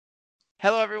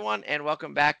Hello, everyone, and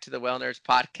welcome back to the Well Nerds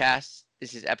podcast.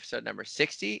 This is episode number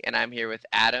 60, and I'm here with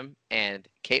Adam and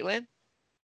Caitlin.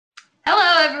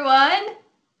 Hello, everyone.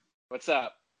 What's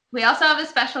up? We also have a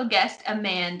special guest,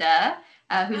 Amanda,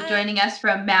 who's Hi. joining us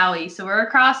from Maui. So we're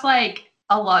across like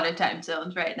a lot of time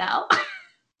zones right now.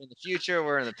 In the future,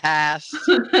 we're in the past.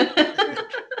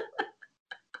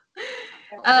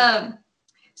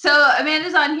 So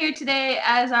Amanda's on here today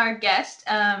as our guest.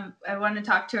 I want to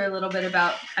talk to her a little bit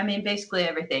about, basically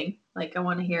everything. Like, I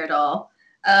want to hear it all.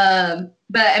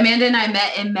 But Amanda and I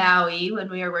met in Maui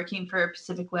when we were working for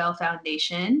Pacific Whale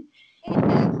Foundation.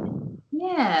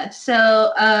 Yeah.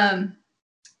 So, how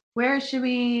should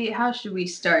we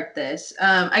start this?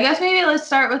 I guess maybe let's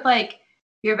start with like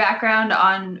your background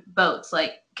on boats,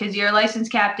 like, cause you're a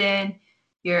licensed captain,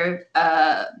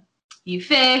 you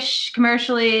fish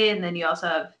commercially, and then you also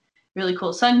have really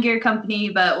cool sun gear company,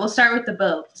 but we'll start with the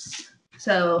boats.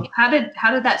 So how did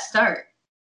that start?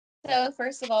 So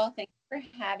first of all, thank you for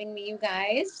having me, you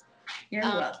guys. You're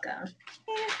welcome.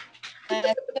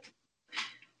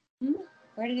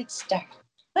 Where did it start?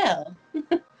 Well,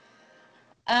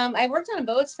 I worked on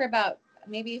boats for about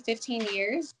maybe 15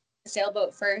 years,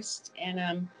 sailboat first,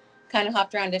 and kind of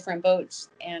hopped around different boats.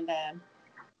 And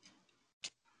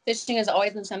fishing has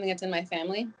always been something that's in my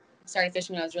family. I started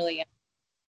fishing when I was really young.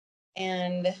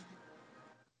 And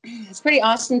it's pretty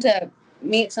awesome to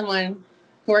meet someone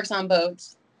who works on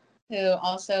boats, who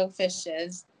also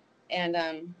fishes, and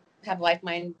have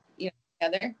like-minded,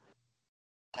 together.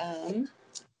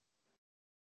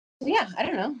 Yeah, I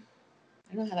don't know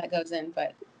how that goes in,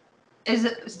 but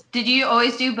Did you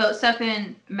always do boat stuff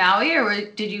in Maui,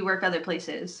 or did you work other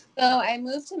places? so I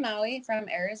moved to Maui from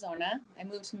Arizona. I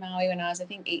moved to Maui when I was, I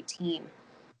think, 18.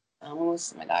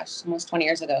 Almost 20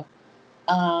 years ago.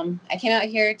 I came out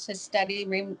here to study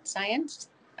marine science.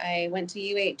 I went to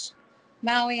UH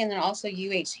Maui and then also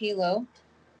UH Hilo.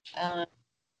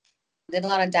 Did a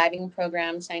lot of diving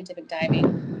programs, scientific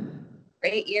diving. For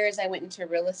 8 years, I went into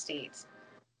real estate.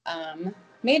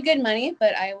 Made good money,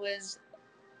 but I was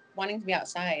wanting to be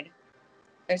outside.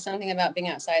 There's something about being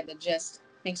outside that just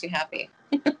makes you happy.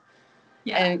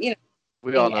 Yeah. And,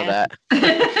 We all know that.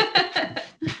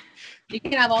 you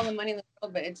can have all the money in the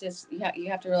world, but it's just, you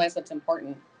have to realize what's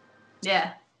important.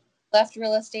 Yeah. Left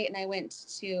real estate and I went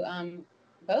to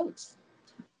boats.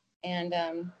 And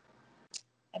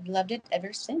I've loved it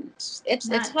ever since.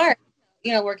 It's hard.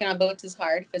 Working on boats is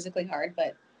hard, physically hard,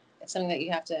 but it's something that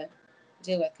you have to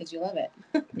deal with because you love it.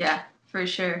 Yeah, for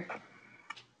sure.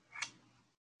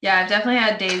 Yeah, I've definitely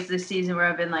had days this season where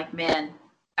I've been like, man,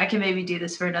 I can maybe do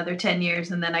this for another 10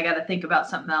 years, and then I got to think about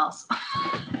something else.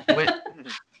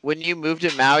 When you moved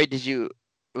to Maui,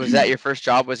 was that your first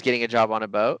job, was getting a job on a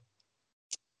boat?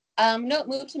 No,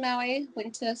 moved to Maui,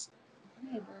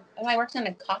 I worked in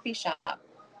a coffee shop.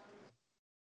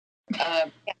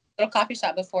 Little coffee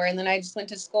shop before, and then I just went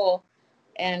to school,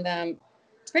 and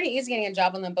it's pretty easy getting a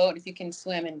job on the boat if you can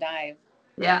swim and dive.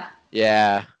 Yeah.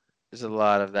 Yeah, there's a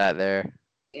lot of that there.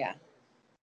 Yeah.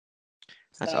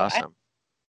 That's awesome.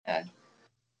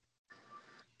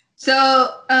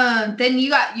 So then you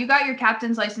got your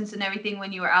captain's license and everything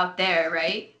when you were out there,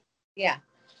 right? Yeah.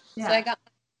 So I got,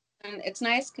 it's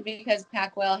nice because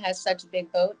Pac Whale has such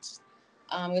big boats.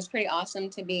 It was pretty awesome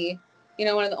to be,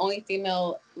 one of the only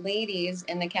female ladies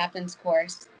in the captain's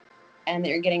course, and that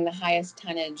you're getting the highest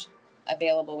tonnage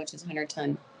available, which is 100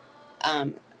 ton.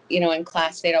 In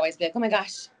class, they'd always be like, oh my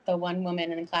gosh, the one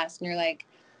woman in the class, and you're like,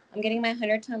 I'm getting my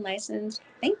 100 ton license.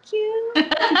 Thank you.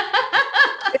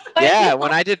 Yeah,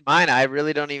 when I did mine, I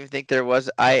really don't even think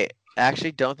I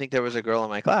actually don't think there was a girl in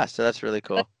my class, so that's really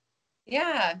cool.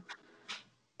 Yeah.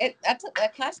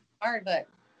 That class is hard, but.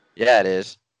 Yeah, it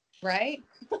is. Right?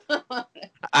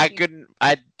 I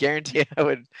guarantee I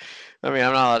would. I'm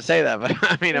not allowed to say that, but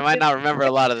I might not remember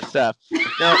a lot of the stuff.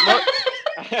 No,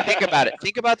 think about it.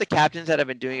 Think about the captains that have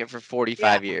been doing it for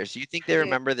 45 years. You think they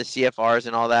remember the CFRs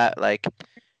and all that, like,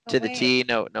 to the T?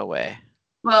 No way.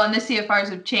 Well, and the CFRs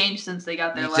have changed since they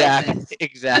got their license.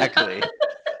 Exactly.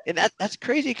 And that's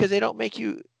crazy because they don't make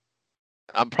you.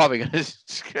 I'm probably gonna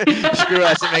screw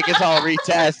us and make us all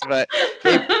retest, but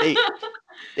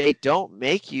they don't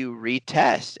make you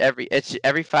retest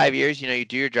every 5 years. You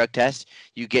do your drug test,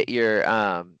 you get your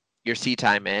sea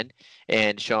time in,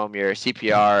 and show them your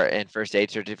CPR and first aid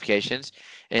certifications,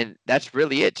 and that's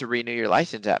really it to renew your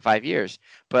license at 5 years.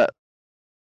 But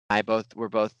we're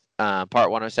both Part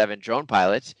 107 drone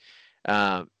pilots,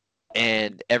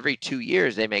 and every 2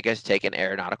 years they make us take an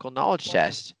aeronautical knowledge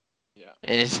test. Yeah.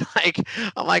 And it's like,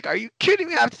 I'm like, are you kidding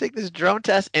me? I have to take this drone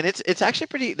test, and it's actually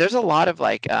pretty. There's a lot of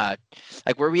like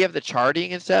where we have the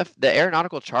charting and stuff. The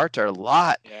aeronautical charts are a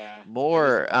lot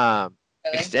more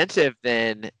Really? extensive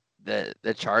than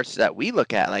the charts that we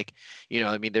look at. Like,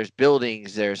 I mean, there's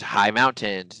buildings, there's high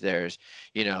mountains, there's,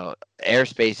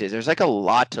 airspaces. There's like a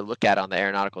lot to look at on the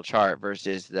aeronautical chart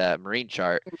versus the marine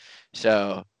chart.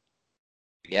 So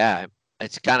yeah,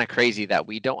 it's kind of crazy that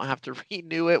we don't have to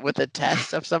renew it with a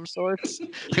test of some sorts.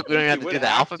 Like we don't have to do the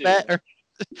alphabet or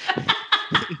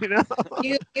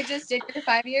You just did your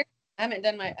 5 year? I haven't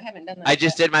done that. I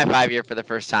just did my 5 year for the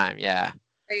first time. Yeah.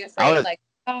 Are you I afraid? was Like,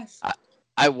 gosh.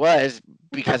 I was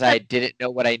because I didn't know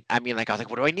what I mean, like I was like,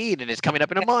 what do I need? And it's coming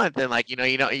up in a month. And like, you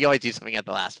always do something at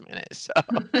the last minute.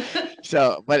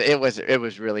 But it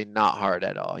was really not hard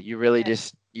at all. You really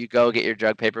just, you go get your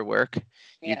drug paperwork.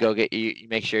 You go get, you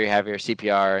make sure you have your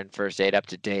CPR and first aid up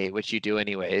to date, which you do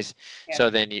anyways. Yeah. So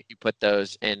then you put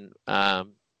those in,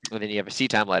 and then you have a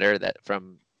C-time letter that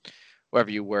from wherever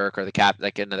you work or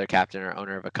like another captain or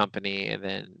owner of a company. And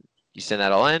then you send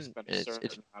that all in. And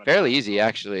it's fairly easy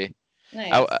actually.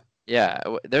 Nice.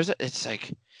 It's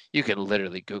like you can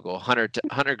literally Google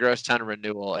 100 gross ton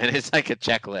renewal, and it's like a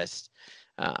checklist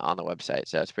on the website.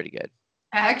 So it's pretty good.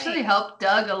 I actually helped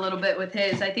Doug a little bit with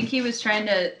his. I think he was trying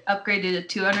to upgrade it to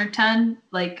 200 ton,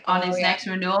 like on his next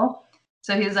renewal.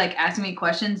 So he was like asking me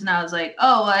questions, and I was like,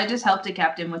 "Oh, well, I just helped a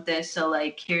captain with this. So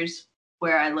like, here's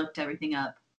where I looked everything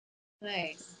up."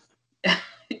 Nice.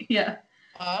 Yeah.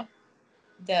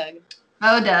 Doug.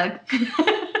 Oh, Doug.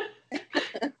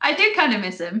 I do kind of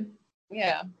miss him.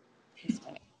 Yeah. He's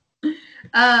funny.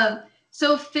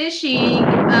 So fishing,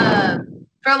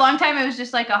 for a long time it was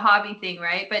just like a hobby thing,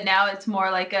 right? But now it's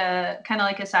more like a kind of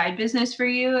like a side business for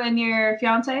you and your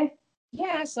fiance?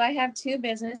 Yeah, so I have two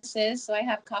businesses. So I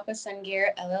have Kappa Sun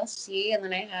Gear LLC, and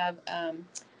then I have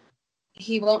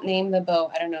he won't name the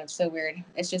boat. I don't know, it's so weird.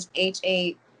 It's just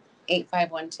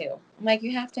H8512. I'm like,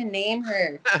 you have to name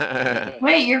her.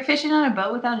 Wait, you're fishing on a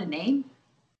boat without a name?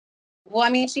 Well, I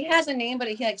mean, she has a name, but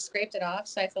he like scraped it off,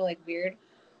 so I feel like weird.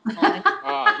 You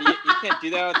can't do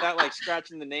that without like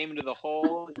scratching the name into the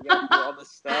hole. You gotta do all this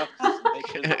stuff.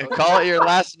 Call it your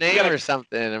last name or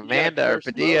something, Amanda or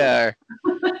Padilla.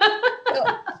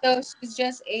 So she's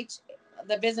just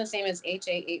the business name is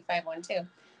HA8512.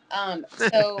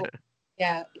 So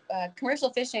yeah, commercial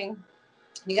fishing,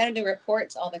 you got to do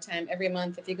reports all the time, every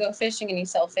month. If you go fishing and you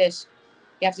sell fish,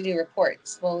 you have to do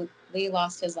reports. Well, Lee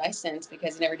lost his license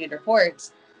because he never did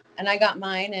reports, and I got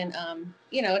mine. And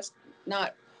it's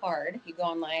not hard. You go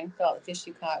online, fill out the fish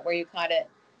you caught, where you caught it.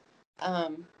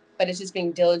 But it's just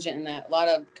being diligent in that. A lot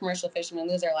of commercial fishermen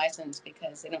lose their license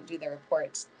because they don't do their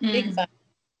reports. Big fun.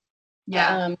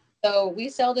 Yeah. So we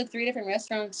sell to 3 different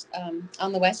restaurants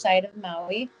on the west side of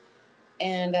Maui.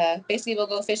 And basically we'll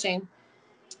go fishing.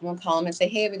 We'll call them and say,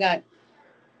 hey, we got,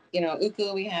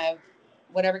 uku, we have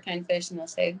whatever kind of fish. And they'll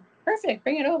say, perfect,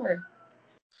 bring it over.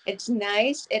 It's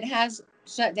nice. It has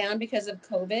shut down because of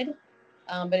COVID,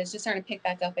 but it's just starting to pick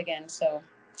back up again. So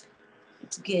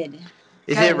it's good.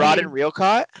 Is it rod and reel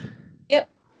caught? Yep.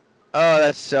 Oh,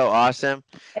 that's so awesome.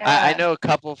 Yeah. I know a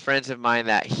couple friends of mine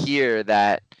that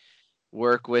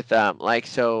work with one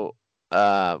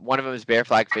of them is Bear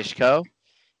Flag Fish Co.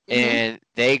 And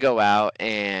they go out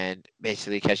and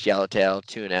basically catch yellowtail,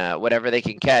 tuna, whatever they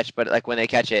can catch. But like when they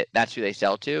catch it, that's who they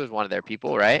sell to, is one of their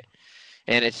people, right?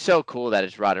 And it's so cool that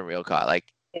it's rod and reel caught. Like,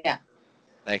 yeah.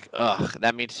 Like,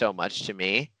 that means so much to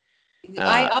me.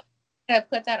 I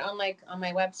put that on my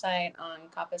website, on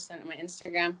Kappa Sun, on my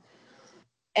Instagram,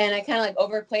 and I kind of like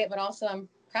overplay it, but also I'm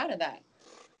proud of that.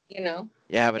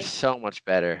 Yeah, but it's so much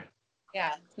better.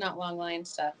 Yeah, it's not long line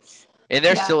stuff. And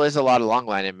there still is a lot of long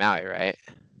line in Maui, right?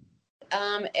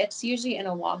 It's usually in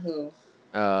Oahu.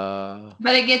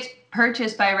 But it gets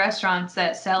purchased by restaurants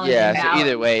that sell it. Yeah, so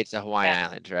either way, it's the Hawaiian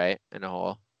Islands, right? In a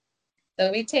whole.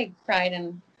 So we take pride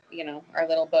in, our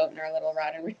little boat and our little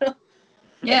rod and reel.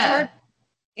 Yeah.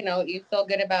 It's hard. You feel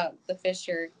good about the fish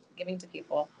you're giving to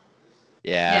people.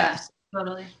 Yeah.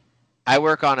 Totally. I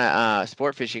work on a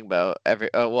sport fishing boat.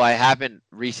 I haven't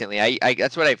recently. I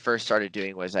that's what I first started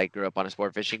doing. Was I grew up on a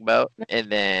sport fishing boat, and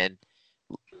then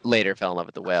later fell in love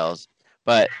with the whales.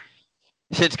 But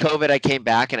since COVID, I came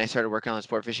back and I started working on a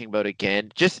sport fishing boat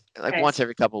again. Just like once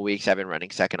every couple of weeks, I've been running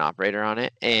second operator on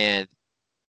it. And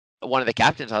one of the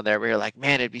captains on there, we were like,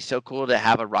 man, it'd be so cool to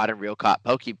have a rod and reel caught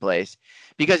poke place,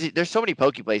 because there's so many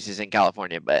poke places in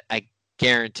California, but I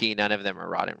guarantee none of them are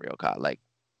rod and reel caught. Like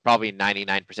probably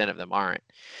 99% of them aren't.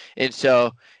 And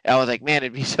so I was like, man,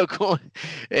 it'd be so cool.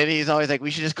 And he's always like,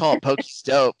 we should just call it Pokey's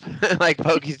Dope. Like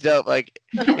Pokey's Dope. Like,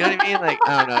 you know what I mean? Like,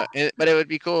 I don't know. But it would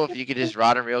be cool if you could just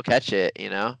rod and reel catch it,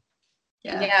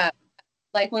 Yeah.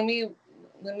 Like when we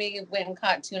went and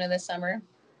caught tuna this summer,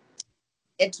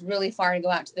 it's really far to go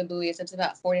out to the buoys. It's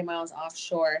about 40 miles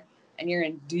offshore, and you're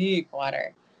in deep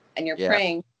water, and you're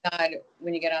praying, God,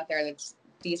 when you get out there, that's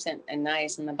decent and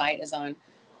nice, and the bite is on.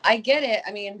 I get it.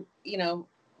 I mean, you know,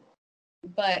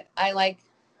 but I like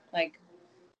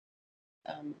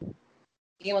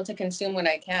being able to consume what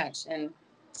I catch and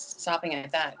stopping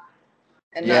at that.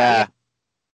 And Yeah.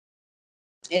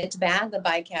 It's bad, the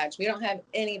bycatch. We don't have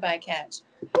any bycatch.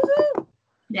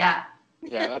 Yeah.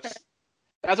 Yeah,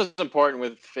 that's what's important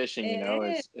with fishing, you know,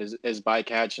 is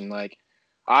bycatch. And like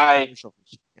commercial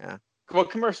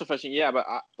fishing, yeah, but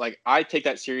I take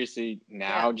that seriously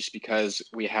now just because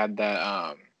we had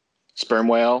that sperm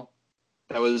whale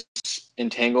that was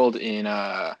entangled in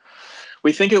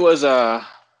we think it was a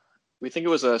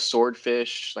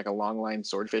swordfish, like a long line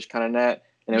swordfish kind of net.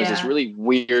 And it was this really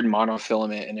weird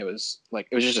monofilament, and it was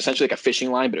just essentially like a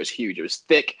fishing line, but it was huge. It was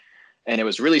thick, and it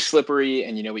was really slippery.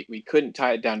 And, you know, we couldn't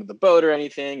tie it down to the boat or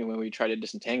anything. And when we tried to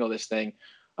disentangle this thing,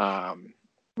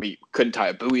 we couldn't tie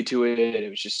a buoy to it. It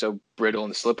was just so brittle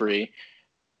and slippery.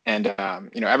 And,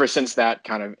 you know, ever since that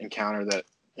kind of encounter that,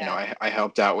 you know, I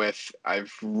helped out with,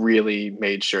 I've really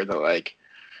made sure that, like,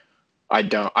 I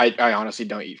honestly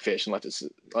don't eat fish unless it's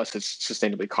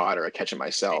sustainably caught or I catch it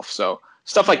myself. So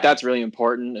stuff like that's really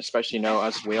important, especially, you know,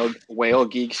 us whale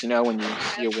geeks, you know, when you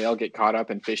see a whale get caught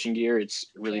up in fishing gear, it's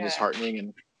really disheartening.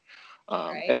 And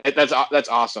that's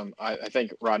awesome. I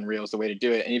think rod and reel is the way to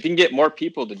do it. And if you can get more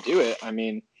people to do it, I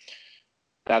mean,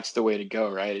 that's the way to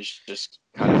go, right? It's just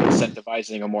kind of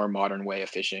incentivizing a more modern way of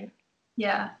fishing.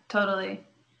 Yeah, totally.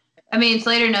 I mean,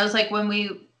 Slater knows, like,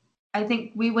 I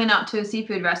think we went out to a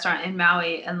seafood restaurant in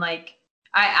Maui, and like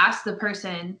I asked the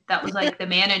person that was like the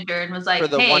manager and was like, for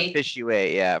the hey, one fish you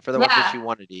ate, for the one fish you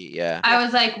wanted to eat, I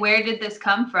was like, where did this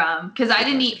come from? Because I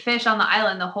didn't eat fish on the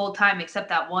island the whole time except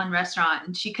that one restaurant,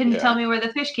 and she couldn't tell me where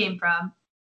the fish came from.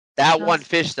 That one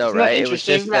fish, though, right? It was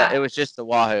just the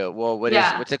wahoo. Well,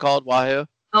 what's it called? Wahoo?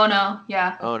 Oh no,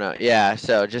 yeah. Oh no, yeah.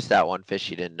 So just that one fish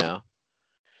you didn't know.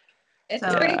 It's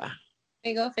pretty.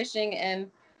 We go fishing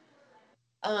and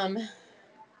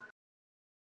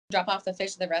drop off the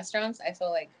fish at the restaurants. I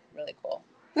feel like really cool.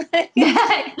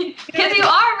 Yeah, because you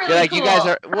are really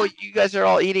cool. You guys are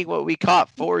all eating what we caught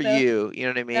for you. You know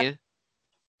what I mean?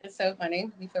 It's so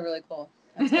funny. You feel really cool.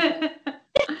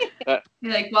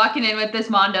 You're like walking in with this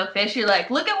Mondo fish. You're like,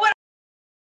 look at what.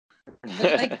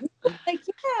 like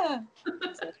yeah.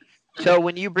 So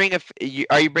when you bring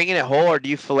are you bringing it whole, or do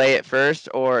you fillet it first,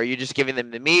 or are you just giving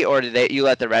them the meat, or do you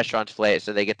let the restaurants fillet it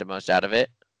so they get the most out of it?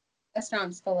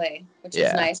 Restaurants fillet, which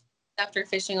is nice. After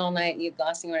fishing all night, the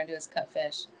last thing you want to do is cut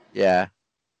fish. Yeah.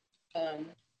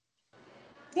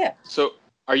 Yeah. So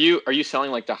are you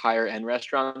selling like the higher end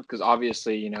restaurants? Because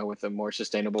obviously, you know, with a more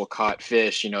sustainable caught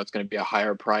fish, you know, it's going to be a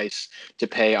higher price to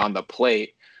pay on the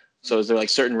plate. So is there like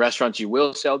certain restaurants you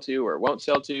will sell to or won't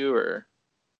sell to, or?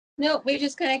 No, we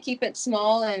just kind of keep it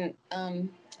small, and I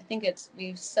think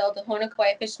we sell to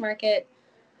Honokawai Fish Market,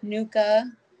 Nuka,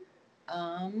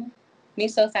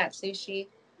 Miso Fat Sushi.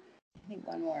 I think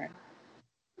one more.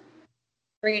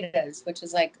 Fritas, which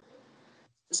is like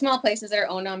small places that are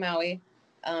owned on Maui,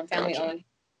 family owned.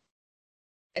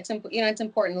 It's it's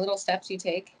important. Little steps you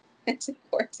take. It's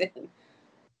important.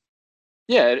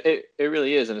 Yeah, it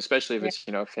really is, and especially if it's,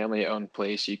 you know, a family owned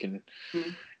place, you can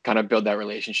kind of build that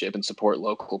relationship and support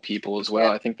local people as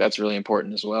well. I think that's really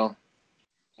important as well.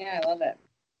 Yeah, I love it.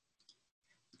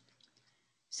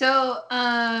 So,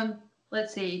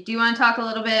 let's see. Do you want to talk a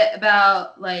little bit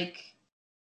about like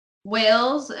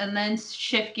whales and then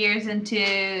shift gears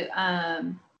into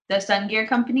the Sun Gear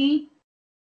Company?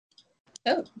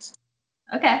 Oh.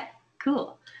 Okay,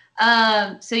 cool.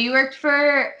 So you worked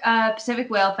for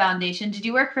Pacific Whale Foundation. Did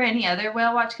you work for any other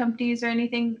whale watch companies or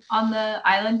anything on the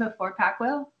island before Pac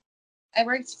Whale? I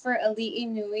worked for Ali'i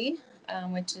Nui,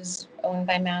 which is owned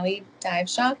by Maui Dive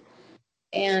Shop.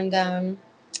 And then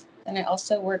I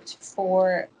also worked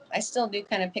I still do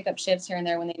kind of pick up shifts here and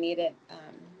there when they need it,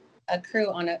 a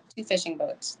crew on 2 fishing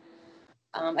boats.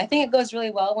 I think it goes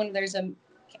really well when there's a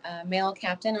male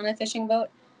captain on a fishing boat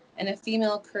and a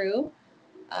female crew,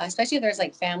 especially if there's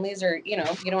like families or, you know,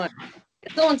 you don't want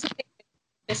to go on a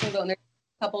fishing boat and there's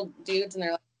a couple dudes and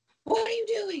they're like, what are you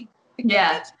doing?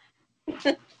 Yeah.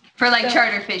 For like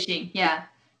charter fishing. Yeah.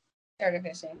 Charter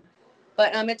fishing.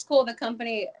 But it's cool. The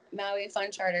company, Maui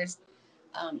Fun Charters,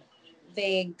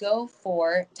 they go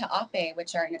for ta'ape,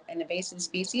 which are an invasive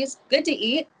species. Good to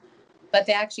eat, but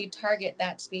they actually target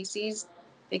that species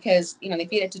because, you know, they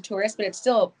feed it to tourists, but it's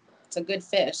a good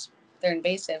fish. They're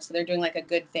invasive, so they're doing like a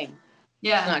good thing.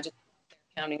 Yeah. Not just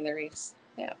counting the reefs.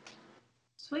 Yeah.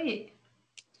 Sweet.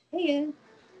 Yeah.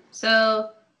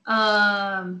 So,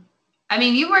 I I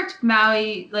mean, you worked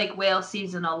Maui like whale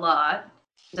season a lot,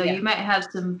 so you might have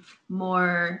some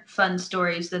more fun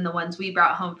stories than the ones we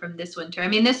brought home from this winter. I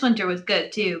mean, this winter was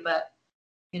good too, but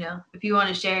if you want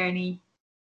to share any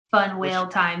fun whale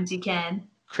times, you can.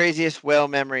 Craziest whale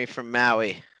memory from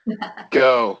Maui.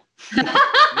 Go.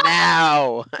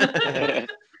 Now. Oh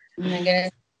my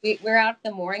goodness. We're out at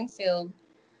the mooring field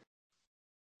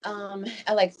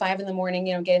at like 5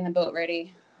 a.m, getting the boat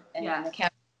ready. And the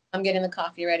captain, I'm getting the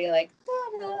coffee ready, like,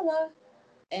 blah, blah, blah.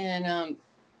 And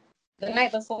the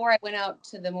night before, I went out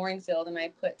to the mooring field and I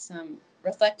put some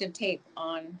reflective tape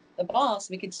on the ball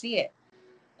so we could see it.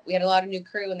 We had a lot of new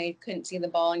crew and they couldn't see the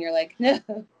ball, and you're like, no,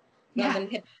 let them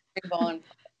hit the ball. And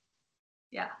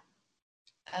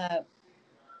the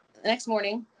next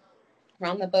morning, we're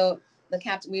on the boat. The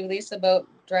captain, we released the boat,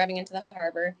 driving into the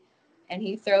harbor, and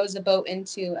he throws the boat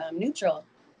into neutral.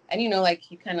 And like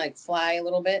you kind of like fly a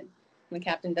little bit when the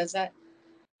captain does that.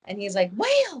 And he's like,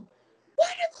 whale, 1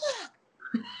 o'clock.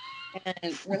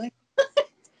 And we're like,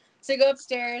 so we go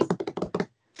upstairs.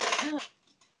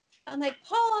 I'm like,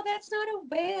 Paul, that's not a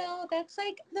whale. That's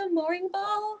like the mooring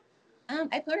ball.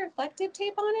 I put reflective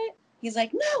tape on it. He's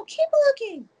like, no, keep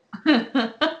looking.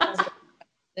 I was like,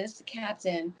 this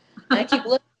captain. And I keep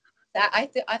looking.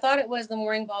 I thought it was the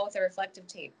mooring ball with the reflective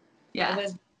tape. Yeah. It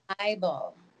was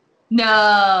eyeball.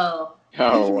 No.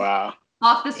 Oh, wow.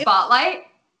 Off the spotlight?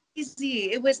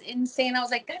 Easy. It was insane. I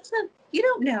was like, that's not, you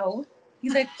don't know.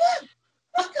 He's like,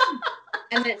 look.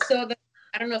 And then,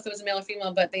 I don't know if it was a male or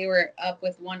female, but they were up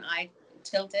with one eye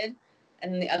tilted,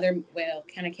 and then the other whale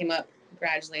kind of came up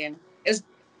gradually, and it was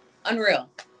unreal.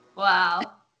 Wow.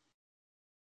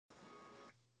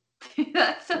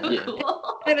 That's so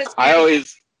cool. I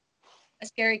always... A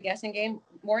scary guessing game,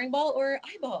 mooring ball or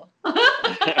eyeball? I'm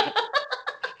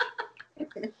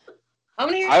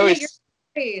going to hear some of your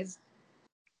stories.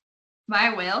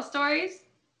 My whale stories?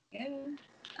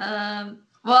 Yeah.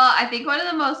 Well, I think one of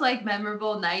the most like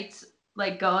memorable nights,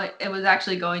 it was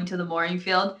actually going to the mooring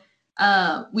field.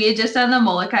 We had just done the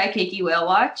Molokai Keiki whale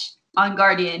watch on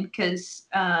Guardian because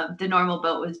the normal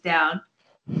boat was down.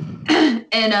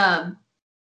 And I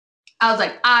was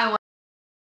like, I want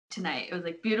tonight. It was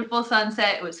like beautiful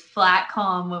sunset. It was flat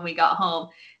calm when we got home.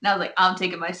 And I was like, I'm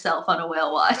taking myself on a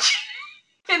whale watch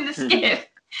in the skiff.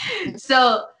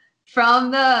 So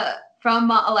from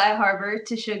Maʻalai Harbor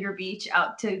to Sugar Beach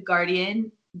out to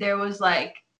Guardian, there was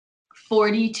like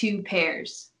 42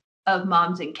 pairs of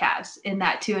moms and calves in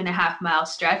that 2.5-mile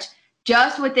stretch,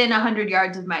 just within 100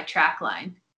 yards of my track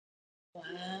line. Wow.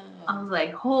 I was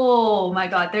like, oh my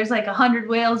God, there's like 100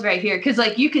 whales right here. Cause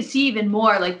like you could see even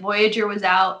more, like Voyager was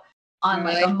out on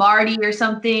like a Marty or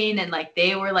something. And like,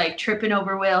 they were like tripping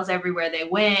over whales everywhere they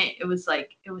went. It was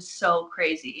so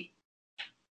crazy.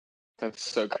 That's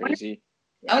so crazy.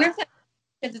 I wonder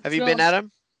if Have you been at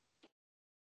them?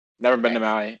 Never been to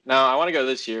Maui. No, I want to go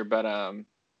this year, but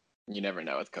you never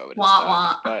know with COVID and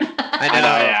Wah, stuff. But I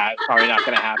know. Yeah, it's probably not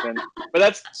going to happen. But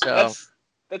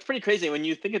that's pretty crazy when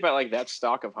you think about like that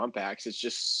stock of humpbacks. It's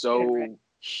just so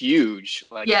huge.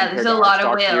 Like there's a lot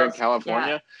of whales here in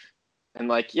California. And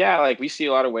like we see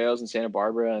a lot of whales in Santa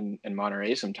Barbara and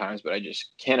Monterey sometimes, but I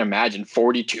just can't imagine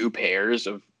 42 pairs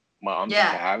of moms and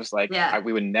calves. Like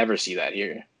we would never see that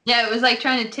here. Yeah, it was like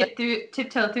trying to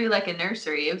tiptoe through like a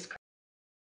nursery. It was crazy.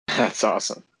 That's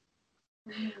awesome.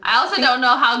 I also don't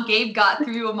know how Gabe got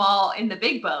through them all in the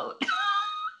big boat.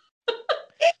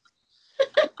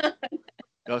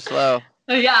 Go slow.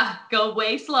 Yeah, go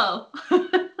way slow.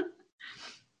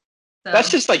 That's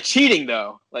just like cheating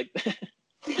though. Like,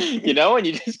 and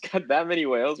you just got that many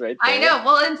whales right there. I know.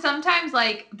 Well, and sometimes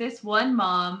like this one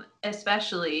mom,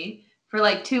 especially for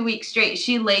like 2 weeks straight,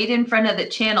 she laid in front of the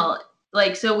channel.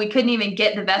 Like, so we couldn't even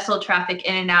get the vessel traffic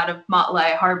in and out of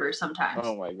Maʻalai Harbor sometimes.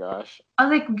 Oh my gosh. I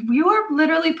was like, you are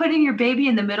literally putting your baby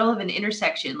in the middle of an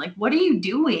intersection. Like, what are you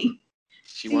doing?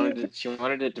 She wanted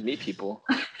it to meet people.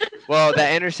 Well,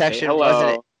 that intersection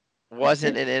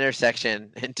wasn't an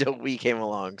intersection until we came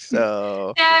along.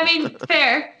 So yeah, I mean,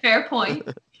 fair point.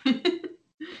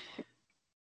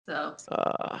 So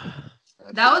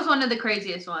that was one of the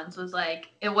craziest ones. Was like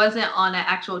it wasn't on an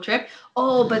actual trip.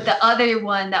 Oh, but the other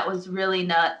one that was really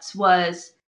nuts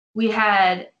was we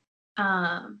had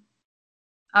I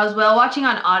was whale watching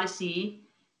on Odyssey,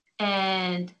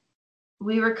 and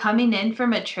we were coming in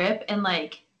from a trip, and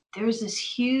like there was this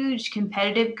huge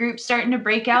competitive group starting to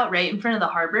break out right in front of the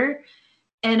harbor,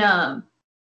 and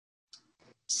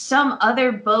some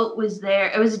other boat was there.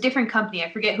 It was a different company.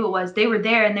 I forget who it was. They were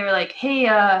there, and they were like, hey,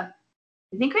 I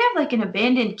think we have like an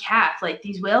abandoned calf. Like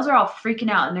these whales are all freaking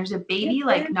out, and there's a baby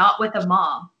like not with a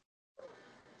mom.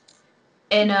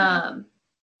 And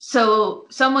So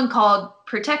someone called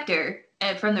Protector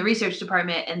from the research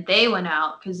department, and they went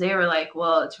out because they were like,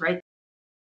 well, it's right there.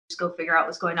 Just go figure out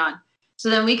what's going on. So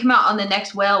then we come out on the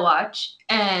next whale watch,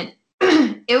 and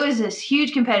it was this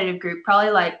huge competitive group,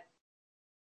 probably like,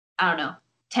 I don't know,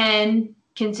 10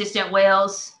 consistent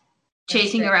whales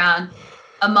chasing around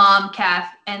a mom calf.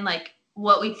 And like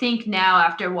what we think now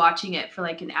after watching it for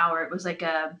like an hour, it was like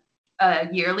a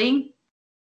yearling.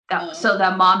 So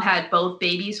that mom had both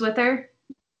babies with her.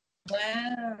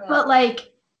 Wow. But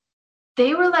like,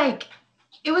 they were like,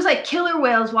 it was like killer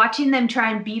whales watching them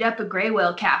try and beat up a gray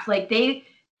whale calf. Like they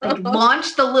like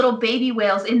launched the little baby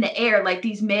whales in the air. Like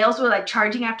these males were like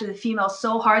charging after the female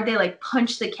so hard they like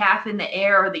punched the calf in the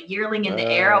air or the yearling in the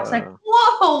air. I was like,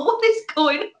 whoa, what is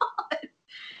going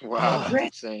on? Wow,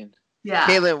 that's insane. Yeah.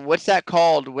 Caitlin, what's that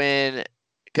called when?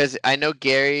 Because I know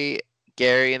Gary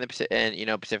in the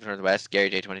Pacific Northwest, Gary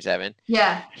J27.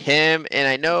 Yeah. Him, and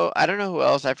I don't know who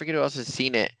else. I forget who else has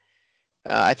seen it.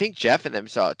 I think Jeff and them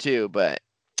saw it too, but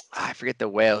I forget the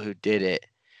whale who did it.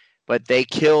 But they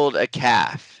killed a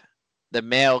calf. The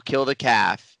male killed a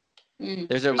calf.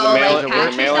 There's a male and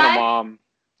a mom.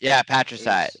 Yeah,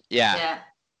 patricide. Yeah.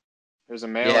 There's a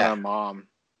male and a mom.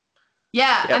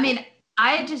 Yeah, I mean,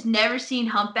 I had just never seen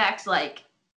humpbacks like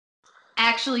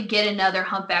actually get another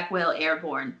humpback whale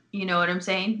airborne. You know what I'm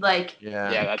saying? Like,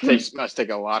 yeah, that must take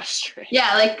a lot of strength.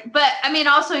 Yeah, like, but I mean,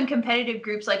 also in competitive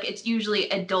groups, like it's usually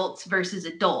adults versus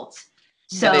adults.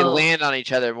 So and they land on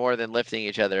each other more than lifting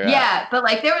each other up. Yeah, but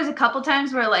like there was a couple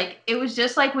times where like it was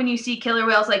just like when you see killer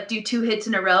whales like do 2 hits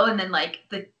in a row and then like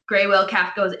the gray whale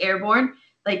calf goes airborne.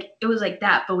 Like it was like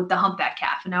that, but with the humpback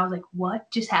calf, and I was like, what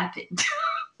just happened?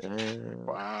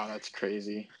 Wow, that's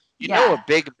crazy. You know, a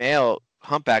big male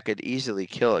humpback could easily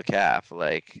kill a calf.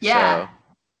 Like, yeah.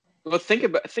 So. Well, think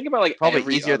about like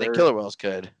probably easier than killer whales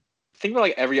could. Think about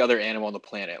like every other animal on the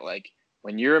planet. Like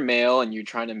when you're a male and you're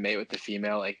trying to mate with the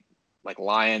female, like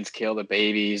lions kill the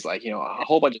babies, like a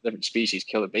whole bunch of different species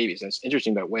kill the babies. And it's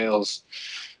interesting that whales,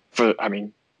 for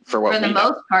the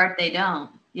most part, they don't.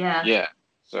 Yeah. Yeah.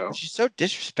 So which is so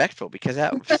disrespectful because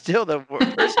that still the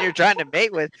person you're trying to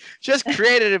mate with just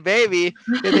created a baby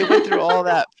and they went through all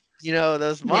that,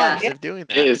 those months of doing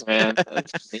that. It is, man.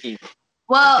 That's neat.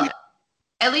 Well,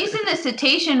 at least in the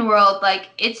cetacean world,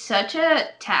 like it's such a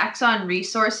tax on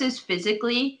resources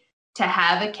physically to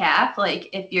have a calf. Like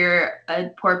if you're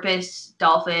a porpoise,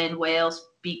 dolphin, whale,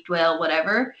 beaked whale,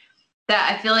 whatever,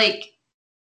 that I feel like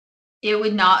it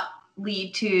would not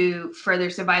lead to further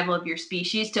survival of your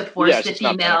species to force the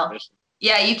female.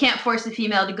 Yeah, you can't force the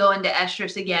female to go into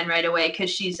estrus again right away because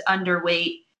she's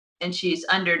underweight and she's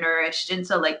undernourished. And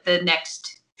so like the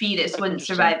next fetus wouldn't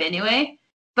survive anyway.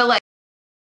 But like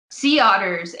sea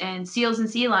otters and seals and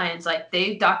sea lions, like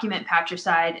they document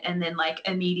patricide and then like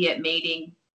immediate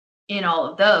mating in all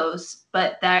of those.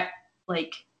 But that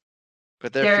like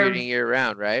but they're feeding year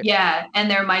round, right? Yeah,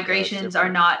 and their migrations are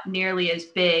not nearly as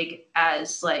big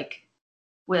as like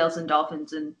whales and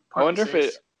dolphins and porpoises. I wonder if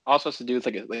it also has to do with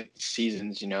like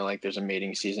seasons, like there's a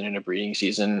mating season and a breeding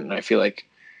season, and I feel like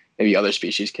maybe other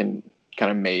species can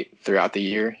kind of mate throughout the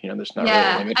year. There's not really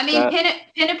a limit to that.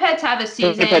 Pinnipeds have a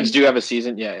season. Pinnipeds do have a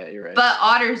season. Yeah, you're right. But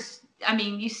otters, I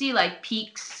mean, you see like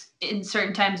peaks in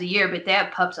certain times of year, but they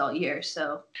have pups all year.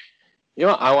 So,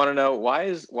 I want to know why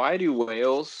do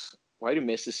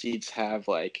mysticetes have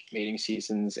like mating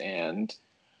seasons and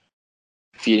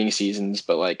feeding seasons,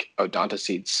 but like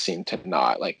odontocetes seem to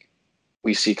not? Like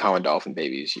we see common dolphin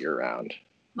babies year round.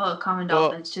 Well, common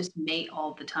dolphins just mate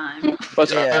all the time.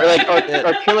 But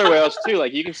or killer whales too.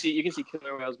 Like you can see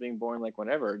killer whales being born like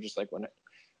whenever, just like when.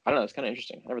 I don't know. It's kind of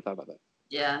interesting. I never thought about that.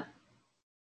 Yeah.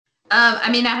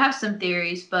 I mean, I have some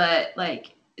theories, but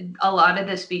like a lot of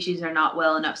the species are not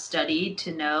well enough studied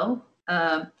to know.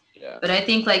 But I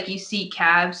think like you see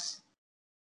calves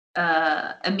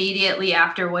immediately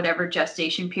after whatever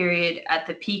gestation period at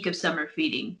the peak of summer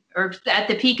feeding or at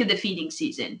the peak of the feeding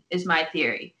season is my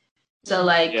theory. So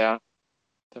like, yeah,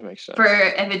 that makes sense.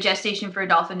 If a gestation for a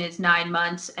dolphin is 9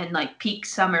 months and like peak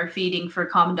summer feeding for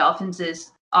common dolphins is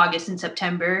August and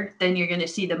September, then you're going to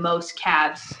see the most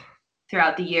calves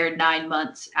throughout the year 9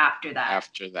 months after that.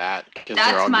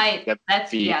 That's my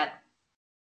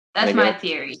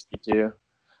theory. Too.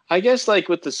 I guess like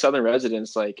with the southern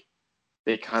residents, like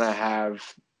they kind of have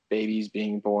babies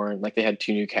being born. Like they had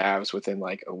 2 new calves within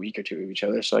like a week or 2 of each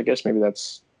other. So I guess maybe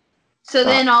that's. So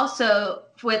then also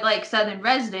with like southern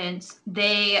residents,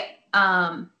 they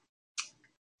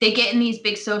get in these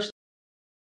big social,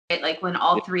 right? Like when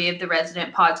all 3 of the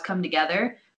resident pods come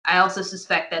together. I also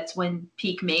suspect that's when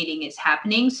peak mating is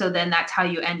happening. So then that's how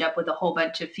you end up with a whole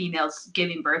bunch of females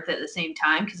giving birth at the same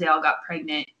time because they all got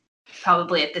pregnant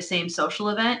probably at the same social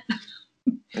event.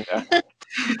 Yeah.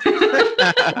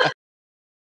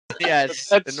 Yeah,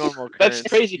 it's a normal occurrence. That's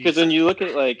crazy because when you look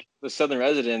at like the Southern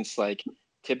residents, like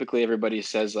typically everybody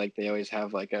says like they always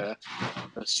have like a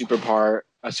super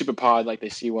pod, like they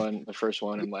see one, the first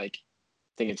one, and like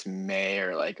I think it's May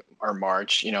or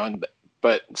March,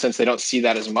 but since they don't see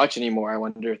that as much anymore, I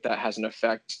wonder if that has an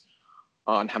effect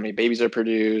on how many babies are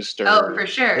produced. Oh, for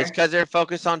sure. It's because they're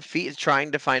focused on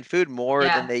trying to find food more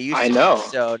than they used to. I know.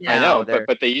 So I know,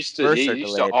 but they used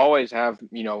to always have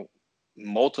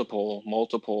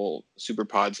multiple super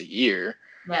pods a year.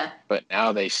 Yeah. But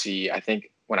now they see. I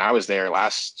think when I was there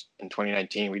last in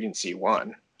 2019, we didn't see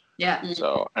one. Yeah.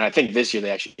 So, and I think this year they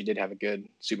actually did have a good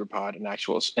super pod, an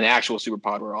actual super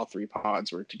pod where all three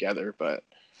pods were together. But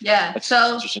yeah, that's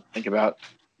so interesting to think about.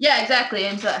 Yeah, exactly.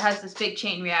 And so it has this big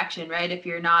chain reaction, right? If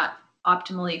you're not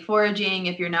optimally foraging,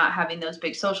 if you're not having those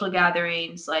big social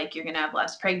gatherings, like you're going to have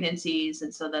less pregnancies.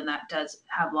 And so then that does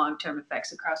have long-term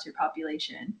effects across your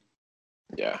population.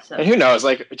 Yeah. So, and who knows?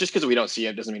 Like, just because we don't see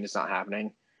it doesn't mean it's not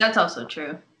happening. That's also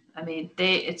true. I mean,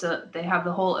 they have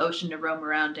the whole ocean to roam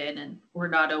around in, and we're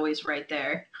not always right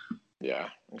there. Yeah,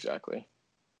 exactly.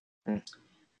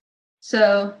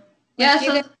 So, yeah,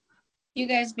 so you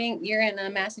guys you're in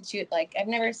Massachusetts, like I've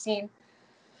never seen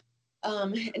a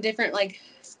different like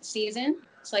season.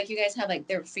 So like you guys have like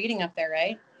they're feeding up there,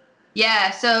 right?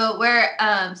 Yeah, so we're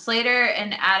Slater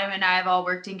and Adam and I have all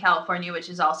worked in California, which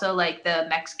is also like the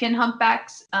Mexican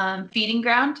humpbacks feeding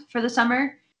ground for the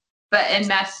summer. But in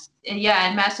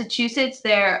Massachusetts,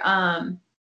 they're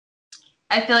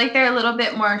I feel like they're a little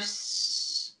bit more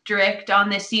strict on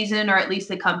this season, or at least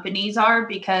the companies are,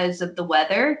 because of the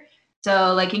weather.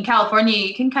 So like in California,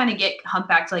 you can kind of get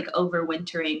humpbacks like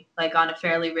overwintering, like on a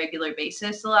fairly regular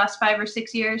basis the last 5 or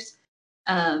 6 years,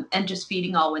 and just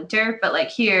feeding all winter. But like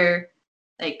here,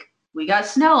 like we got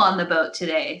snow on the boat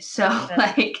today. So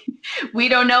like we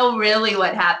don't know really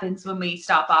what happens when we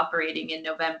stop operating in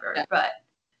November. Yeah. But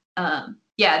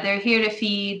yeah, they're here to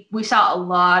feed. We saw a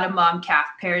lot of mom calf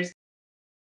pairs,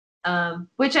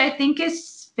 which I think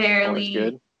is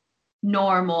fairly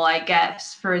normal, I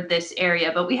guess, for this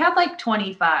area. But we had like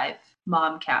 25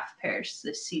 mom calf pairs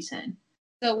this season.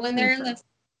 So when they're in the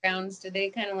grounds, do they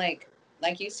kind of like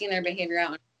you've seen their behavior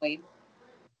out on the way?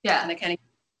 Yeah. And they kind of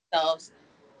themselves.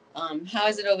 How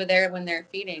is it over there when they're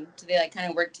feeding? Do they like kind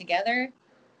of work together?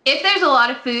 If there's a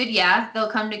lot of food, yeah, they'll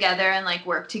come together and like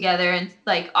work together. And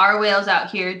like our whales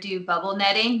out here do bubble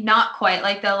netting, not quite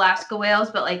like the Alaska whales,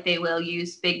 but like they will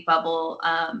use big bubble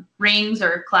rings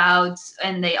or clouds.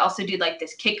 And they also do like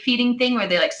this kick feeding thing where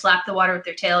they like slap the water with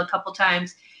their tail a couple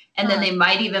times. And then they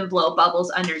might even blow bubbles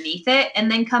underneath it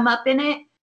and then come up in it.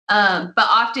 But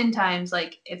oftentimes,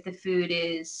 like if the food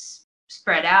is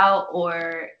spread out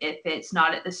or if it's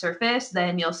not at the surface,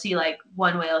 then you'll see like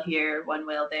one whale here, one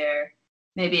whale there,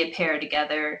 maybe a pair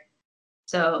together.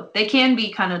 So they can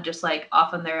be kind of just like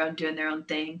off on their own, doing their own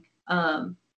thing.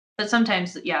 But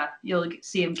sometimes, yeah, you'll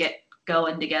see them get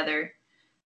going together.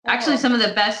 Actually, some of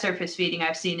the best surface feeding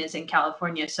I've seen is in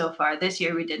California so far. This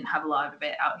year, we didn't have a lot of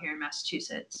it out here in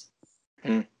Massachusetts.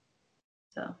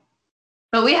 So,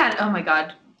 but we had, oh my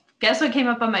God, guess what came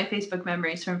up on my Facebook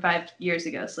memories from 5 years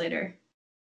ago, Slater?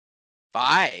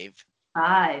 5?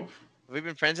 5. Have we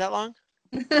been friends that long?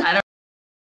 I don't.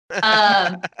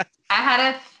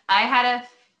 I had a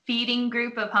feeding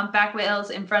group of humpback whales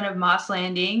in front of Moss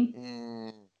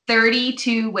Landing.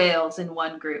 32 whales in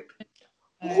one group.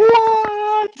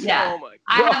 What? Yeah. Oh my God.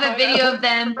 I have a video of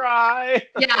them.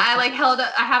 Yeah,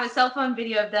 I have a cell phone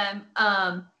video of them.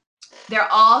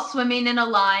 They're all swimming in a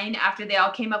line after they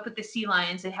all came up with the sea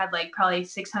lions. They had like probably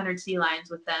 600 sea lions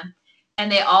with them.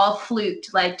 And they all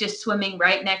fluked, like just swimming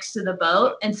right next to the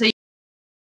boat. And so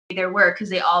there were, because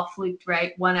they all fluked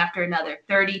right one after another.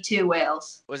 32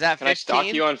 whales. Was that 15? Can I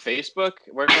stalk you on Facebook?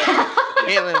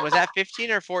 Caitlin, was that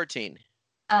 15 or 14?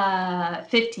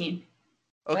 15.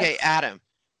 Okay, Adam.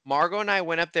 Margot and I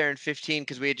went up there in 15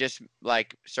 because we had just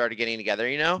like started getting together,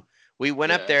 you know? We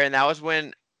went up there and that was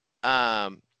when I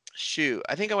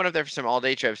think I went up there for some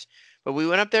all-day trips, but we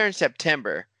went up there in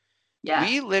September. Yeah.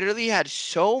 We literally had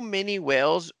so many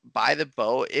whales by the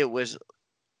boat. It was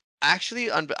actually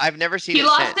I've never seen it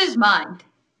since. He lost his mind.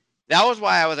 That was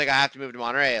why I was like, I have to move to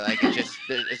Monterey. Like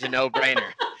it's a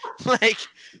no-brainer. like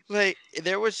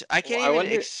there was, I can't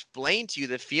even explain to you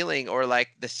the feeling or like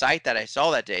the sight that I saw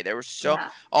that day. There was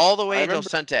all the way until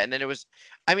sunset. And then it was,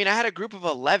 I mean, I had a group of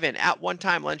 11 at one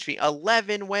time lunch feeding,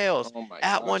 11 whales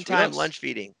at one time lunch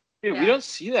feeding. Dude, we don't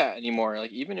see that anymore.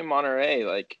 Like even in Monterey,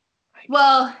 like I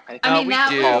Well, I mean, we that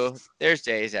do. was, There's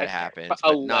days that happens, but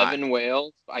 11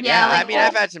 whales. Yeah, like I mean,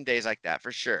 I've had some days like that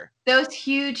for sure. those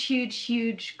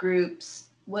huge groups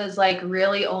was like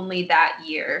really only that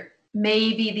year,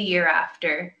 maybe the year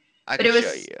after. I But can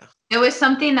show you. It was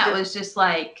something that was just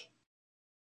like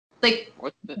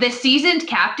the seasoned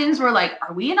captains were like,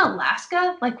 "Are we in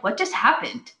Alaska? Like, what just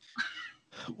happened?"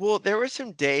 Well, there were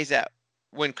some days that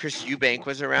when Chris Eubank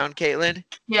was around, Caitlin,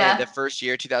 Yeah. the first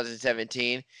year,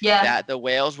 2017, Yeah. that the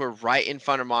whales were right in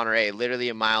front of Monterey, literally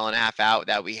a mile and a half out,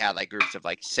 that we had like groups of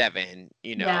like 7,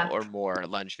 Yeah. or more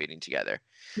lunge feeding together.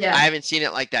 Yeah. I haven't seen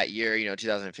it like that year,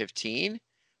 2015,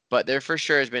 but there for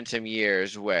sure has been some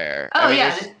years where, Oh, yeah,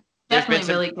 there's been definitely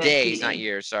some really good days, not feeding.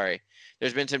 years, sorry.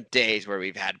 There's been some days where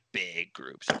we've had big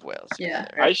groups of whales Yeah.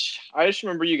 together. I just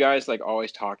remember you guys like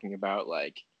always talking about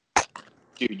like,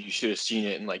 dude, you should have seen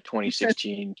it in like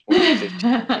 2016,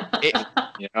 2015.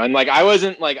 And like I was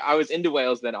into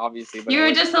whales then, obviously, but You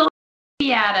were just a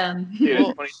little Adam. Dude, in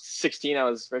 2016, I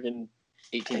was freaking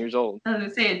 18 years old. I was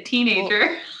gonna say a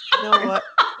teenager. You know what?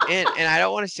 And I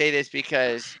don't want to say this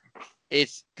because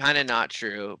it's kind of not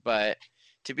true, but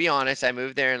to be honest, I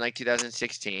moved there in like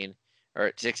 2016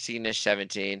 or 16ish,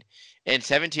 17, and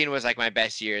 17 was like my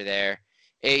best year there.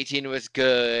 18 was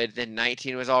good, then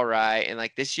 19 was all right, and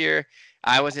like this year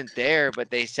I wasn't there,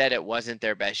 but they said it wasn't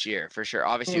their best year for sure.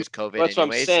 Obviously, it was COVID That's what I'm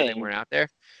anyways, so they saying. weren't out there.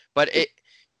 But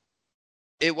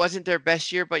it wasn't their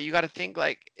best year, but you got to think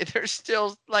like there's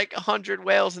still like 100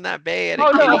 whales in that bay at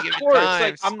any given time.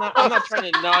 Like, I'm not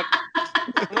trying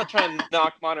to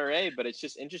knock Monterey, but it's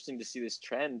just interesting to see this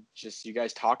trend. Just you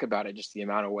guys talk about it, just the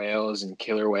amount of whales and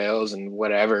killer whales and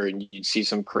whatever, and you see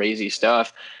some crazy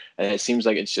stuff, and it seems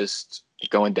like it's just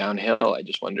going downhill. I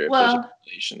just wonder if there's a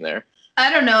correlation there. I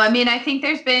don't know. I mean, I think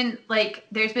there's been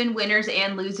winners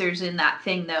and losers in that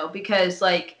thing though, because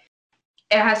like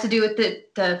it has to do with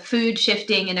the food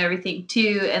shifting and everything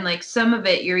too, and like some of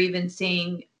it you're even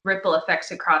seeing ripple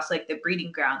effects across like the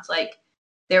breeding grounds. Like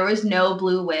there was no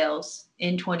blue whales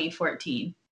in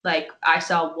 2014. Like I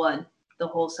saw one the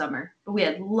whole summer, but we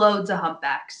had loads of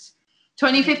humpbacks.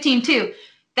 2015 too.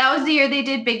 That was the year they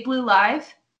did Big Blue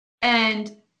Live,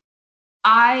 and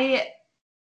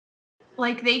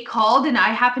they called and I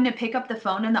happened to pick up the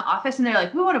phone in the office and they're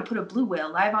like, "We want to put a blue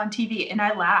whale live on TV," and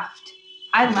I laughed.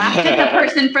 I laughed at the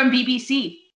person from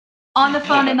BBC on the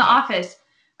phone in the office.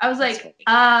 I was like,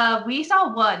 we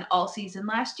saw one all season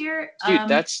last year.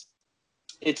 Dude,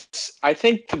 I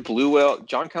think the blue whale,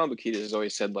 John Calambakita has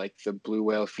always said like the blue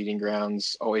whale feeding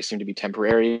grounds always seem to be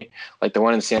temporary. Like the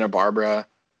one in Santa Barbara,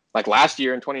 like last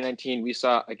year in 2019, we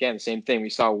saw, again, same thing. We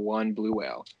saw one blue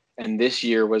whale. And this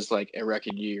year was like a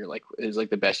record year. Like it was like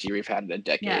the best year we've had in a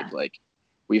decade. Yeah. Like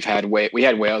we had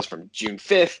whales from June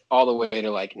 5th all the way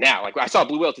to like now. Like I saw a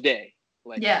blue whale today.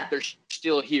 Like they're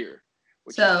still here,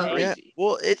 which is crazy. Yeah.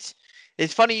 Well, it's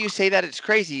funny you say that. It's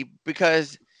crazy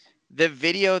because the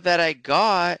video that I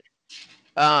got,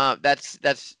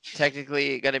 that's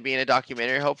technically going to be in a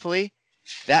documentary, hopefully.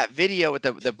 That video with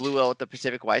the blue whale with the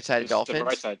Pacific white-sided dolphins. The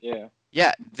right-side, yeah.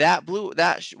 Yeah, that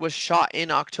was shot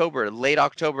in October, late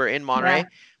October in Monterey,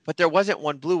 but there wasn't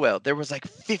one blue whale. There was like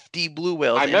 50 blue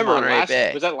whales in Monterey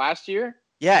Bay. Was that last year?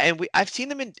 Yeah, and I've seen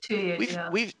them in 2 years ago.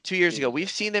 2 years ago. We've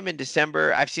seen them in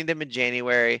December. I've seen them in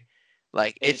January.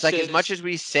 Like it's like as much as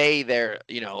we say they're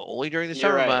only during the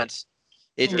summer months,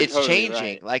 it's totally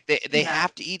changing. Right. Like they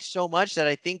have to eat so much that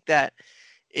I think that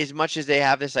as much as they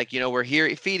have this like we're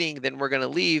here feeding, then we're gonna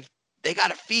leave. They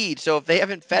gotta feed. So if they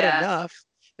haven't fed enough,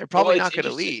 they're probably not gonna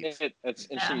leave. It's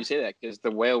interesting you say that because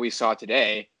the whale we saw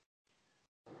today,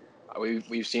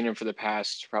 we've seen him for the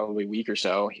past probably week or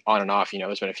so, on and off.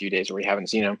 There's been a few days where we haven't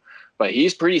seen him, but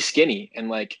he's pretty skinny, and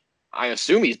like I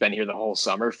assume he's been here the whole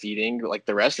summer feeding like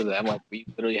the rest of them. Like we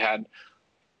literally had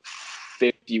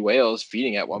 50 whales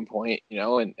feeding at one point,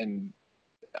 and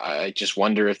I just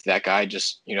wonder if that guy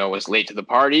just was late to the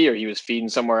party or he was feeding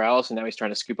somewhere else and now he's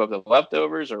trying to scoop up the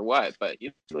leftovers or what. But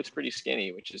he looks pretty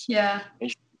skinny, which is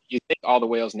you think all the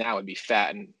whales now would be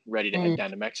fat and ready to head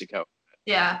down to Mexico.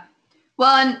 Yeah.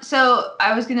 Well, and so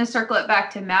I was going to circle it back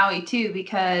to Maui too,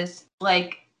 because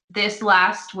like this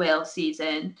last whale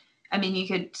season, I mean, you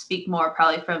could speak more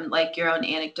probably from like your own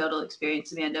anecdotal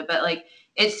experience, Amanda, but like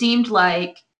it seemed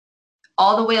like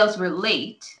all the whales were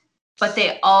late, but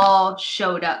they all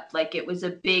showed up. Like it was a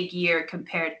big year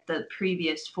compared to the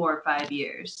previous 4 or 5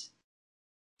 years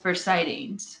for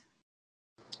sightings.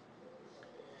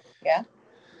 Yeah.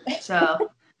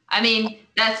 So, I mean,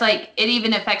 that's like, it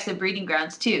even affects the breeding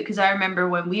grounds too. Because I remember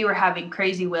when we were having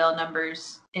crazy whale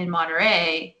numbers in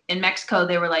Monterey, in Mexico,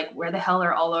 they were like, "Where the hell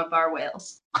are all of our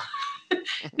whales?"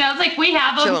 And I was like, "We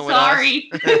have them, sorry."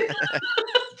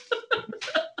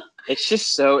 It's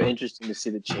just so interesting to see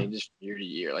the changes from year to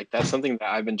year. Like that's something that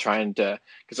I've been trying to,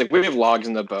 because like we have logs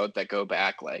in the boat that go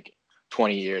back like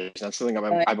 20 years. That's something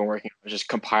I've been working on, just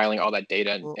compiling all that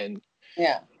data and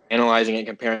analyzing it and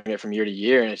comparing it from year to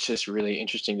year. And it's just really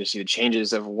interesting to see the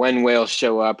changes of when whales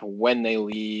show up, when they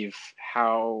leave,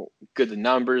 how good the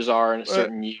numbers are in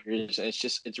certain years. And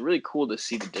it's really cool to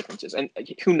see the differences. And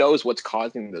who knows what's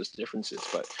causing those differences,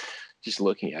 but just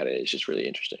looking at it, it's just really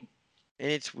interesting.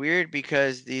 And it's weird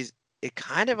because it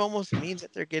kind of almost means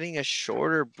that they're getting a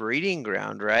shorter breeding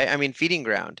ground, right? I mean, feeding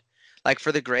ground. Like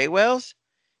for the gray whales,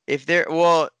 if they're,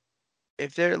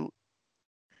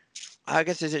 I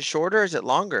guess, is it shorter or is it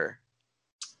longer?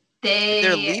 If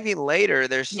they're leaving later,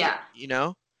 there's, then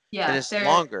it's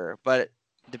longer, but it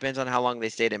depends on how long they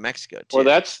stayed in Mexico too. Well,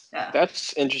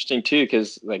 that's interesting too,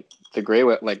 because like the gray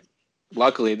whale, like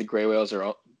luckily the gray whales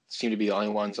seem to be the only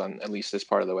ones on at least this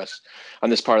part of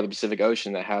this part of the Pacific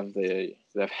Ocean that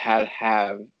have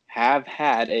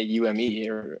had a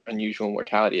UME or unusual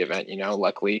mortality event.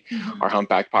 Luckily our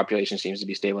humpback population seems to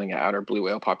be stabling out. Our blue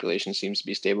whale population seems to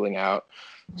be stabling out.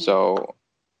 So,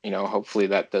 hopefully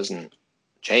that doesn't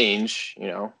change.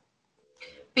 But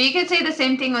you could say the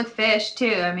same thing with fish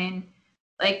too. I mean,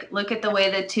 like look at the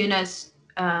way the tuna's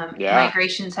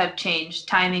migrations have changed,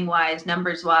 timing wise,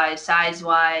 numbers wise, size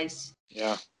wise.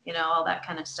 Yeah. All that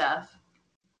kind of stuff.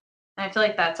 And I feel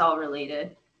like that's all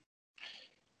related.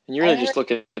 And you really just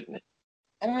look at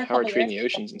how we're treating the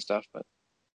oceans and stuff. But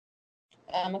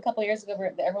a couple of years ago,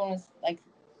 everyone was like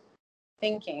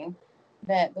thinking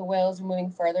that the whales are moving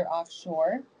further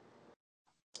offshore.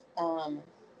 I don't know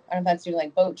if that's due to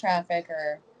like boat traffic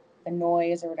or the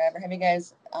noise or whatever. Have you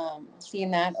guys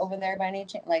seen that over there by any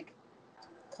chance? Like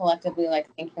collectively,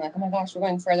 like thinking like, oh my gosh, we're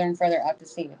going further and further out to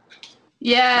sea.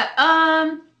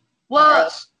 Yeah.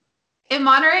 Well, in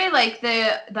Monterey, like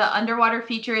the underwater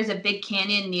feature is a big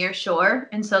canyon near shore,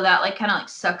 and so that like kind of like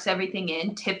sucks everything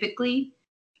in typically.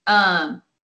 But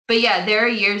yeah, there are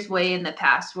years way in the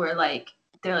past where like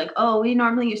they're like, oh, we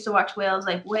normally used to watch whales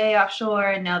like way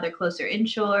offshore, and now they're closer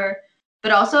inshore.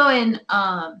 But also in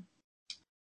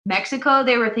Mexico,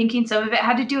 they were thinking some of it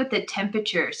had to do with the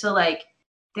temperature. So like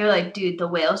they're like, dude, the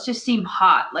whales just seem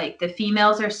hot. Like the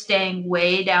females are staying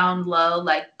way down low,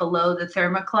 like below the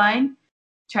thermocline,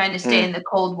 trying to stay in the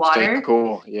cold water. Stay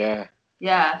cool, yeah.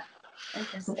 Yeah.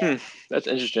 Interesting. That's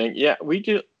interesting. Yeah, we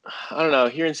do. I don't know.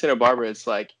 Here in Santa Barbara, it's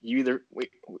like we run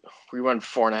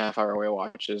 4.5 hour whale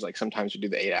watches. Like sometimes we do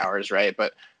the 8 hours, right?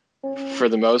 But for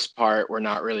the most part, we're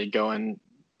not really going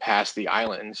past the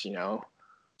islands,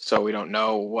 so we don't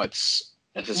know what's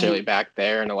necessarily back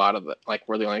there. And a lot of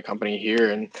we're the only company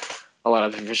here, and a lot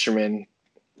of the fishermen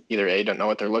either A, don't know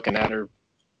what they're looking at, or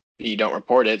B, don't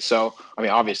report it. So, I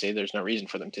mean, obviously there's no reason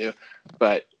for them to,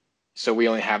 but so we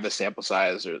only have the sample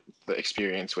size or the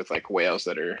experience with like whales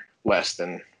that are less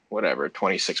than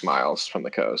 26 miles from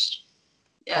the coast.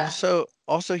 Yeah.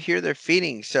 Also here they're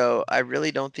feeding, so I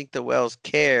really don't think the whales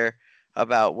care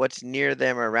about what's near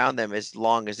them or around them as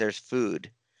long as there's food.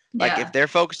 Like if they're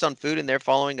focused on food and they're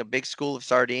following a big school of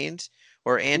sardines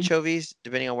or anchovies,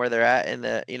 depending on where they're at in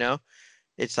the,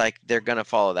 it's like they're gonna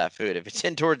follow that food. If it's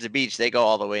in towards the beach, they go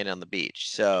all the way in on the beach.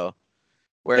 So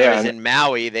whereas in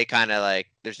Maui, they kind of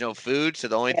like there's no food, so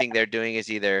the only thing they're doing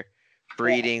is either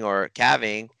breeding or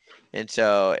calving. And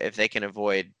so if they can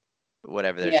avoid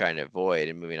whatever they're trying to avoid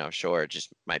and moving offshore, it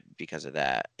just might be because of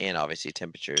that, and obviously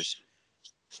temperatures.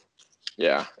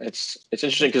 Yeah, it's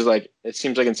interesting because like it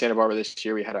seems like in Santa Barbara this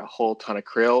year we had a whole ton of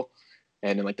krill,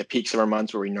 and in like the peak summer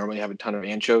months where we normally have a ton of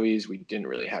anchovies, we didn't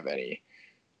really have any.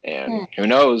 And who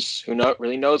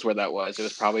really knows where that was. It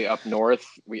was probably up north.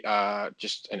 We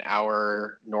just an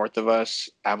hour north of us,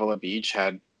 Avila Beach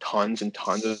had tons and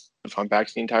tons of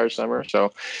humpbacks the entire summer.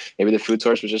 So maybe the food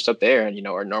source was just up there, and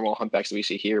our normal humpbacks that we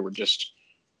see here were just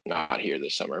not here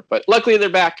this summer. But luckily they're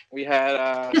back. We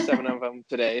had 7 of them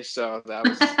today, so that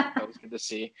was good to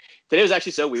see. Today was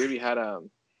actually so weird. We had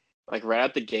like right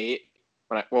out the gate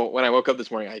when I woke up this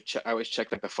morning, I always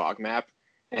checked like the fog map,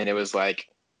 and it was like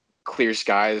clear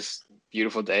skies,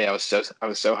 beautiful day. I was so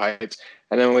hyped.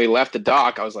 And then when we left the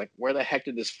dock, I was like, where the heck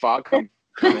did this fog come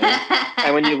in?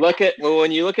 And when you look at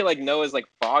like NOAA's like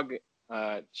fog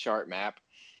chart map,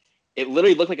 it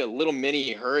literally looked like a little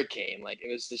mini hurricane. Like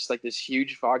it was just like this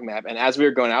huge fog map. And as we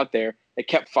were going out there, it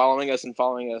kept following us,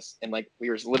 and like we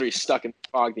were literally stuck in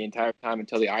fog the entire time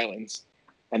until the islands.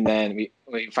 And then we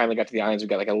finally got to the islands. We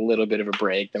got like a little bit of a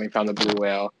break. Then we found the blue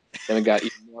whale. Then we got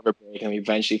even more of a break, and we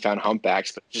eventually found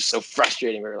humpbacks. But just so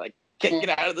frustrating. We were like, "Get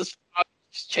out of this fog!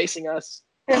 It's chasing us."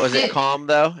 Was it calm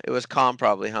though? It was calm,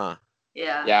 probably, huh?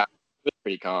 Yeah. Yeah. was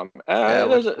pretty calm. Yeah,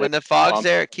 when the fog's calm.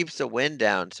 there, it keeps the wind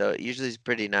down, so it usually is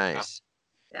pretty nice.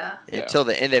 Yeah. Until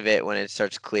the end of it, when it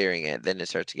starts clearing it, then it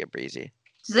starts to get breezy.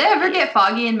 Does it ever get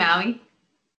foggy in Maui?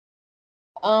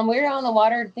 We were on the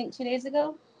water, I think 2 days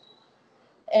ago,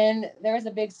 and there was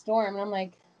a big storm, and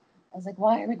I was like,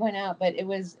 why are we going out? But it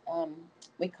was,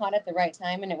 we caught at the right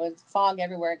time, and it was fog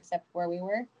everywhere except where we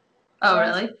were. Oh, so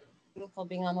really? It was beautiful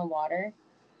being on the water,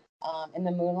 in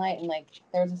the moonlight, and like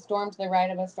there was a storm to the right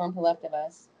of us, storm to the left of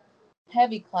us,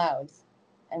 heavy clouds,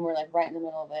 and we're like right in the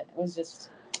middle of it. It was just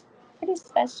pretty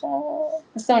special.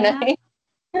 So nice.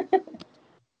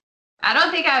 I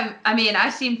don't think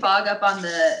I've seen fog up on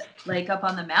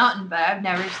the mountain, but I've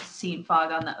never seen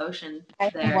fog on the ocean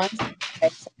there. Once,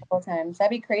 like, a couple times. That'd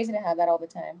be crazy to have that all the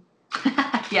time.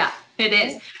 Yeah, it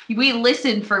is. We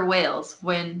listen for whales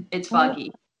when it's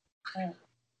foggy.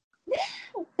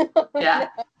 Yeah.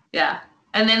 Yeah.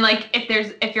 And then like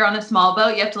if you're on a small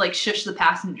boat, you have to like shush the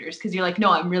passengers because you're like,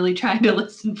 no, I'm really trying to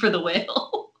listen for the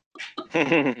whale.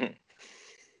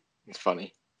 It's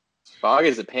funny. Fog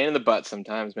is a pain in the butt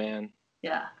sometimes, man.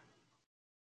 Yeah.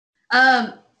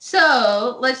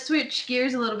 So let's switch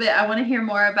gears a little bit. I want to hear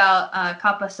more about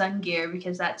Kappa Sun Gear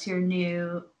because that's your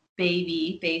new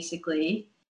baby, basically.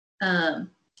 And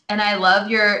I love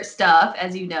your stuff,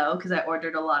 as you know, because I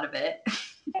ordered a lot of it.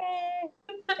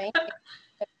 Thank you.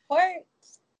 Support.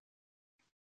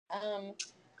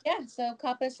 Yeah, so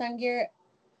Kappa Sun Gear,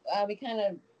 we kind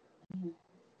of,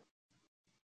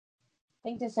 I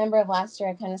think December of last year,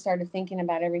 I kind of started thinking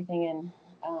about everything,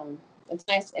 and it's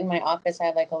nice in my office. I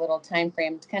have like a little time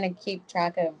frame to kind of keep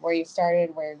track of where you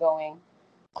started, where you're going.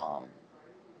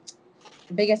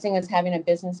 The biggest thing was having a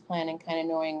business plan and kind of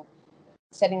knowing,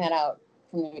 setting that out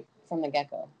from the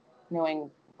get-go,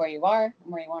 knowing where you are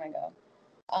and where you want to go.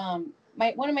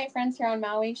 One of my friends here on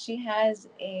Maui, she has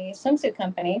a swimsuit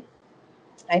company.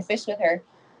 I fish with her,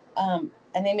 and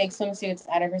they make swimsuits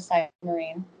out of recycled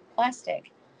marine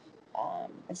plastic.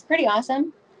 It's pretty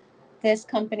awesome. This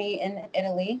company in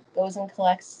Italy goes and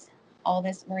collects all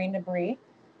this marine debris,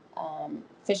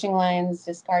 fishing lines,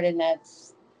 discarded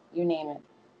nets, you name it,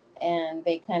 and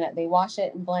they wash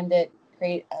it and blend it,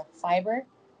 create a fiber,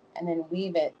 and then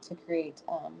weave it to create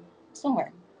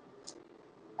swimwear.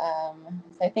 So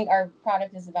I think our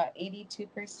product is about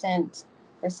 82%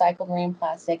 recycled marine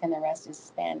plastic, and the rest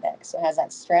is spandex. So it has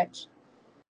that stretch.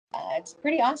 It's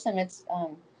pretty awesome. It's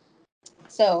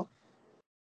so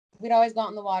we'd always go out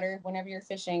in the water. Whenever you're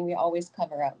fishing, we always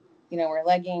cover up. Wear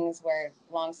leggings, wear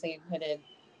long sleeve hooded,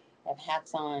 have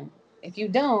hats on. If you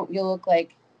don't, you'll look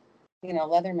like,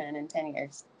 Leatherman in 10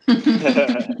 years.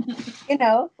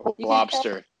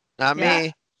 Lobster. Not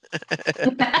me.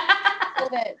 People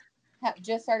that have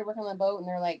just started working on the boat and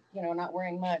they're like, not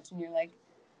wearing much, and you're like,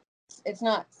 it's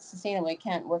not sustainable. You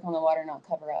can't work on the water and not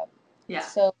cover up. Yeah.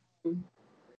 So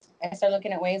I started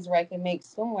looking at ways where I could make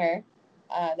swimwear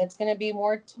that's going to be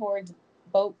more towards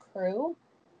boat crew,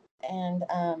 and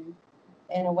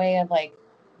in a way of like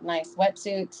nice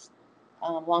wetsuits,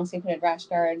 long sleeve hooded rash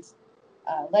guards,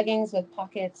 leggings with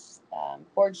pockets,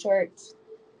 board shorts,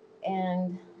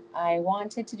 and I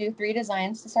wanted to do 3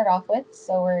 designs to start off with.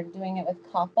 So we're doing it with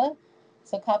Kappa.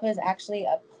 So Kappa is actually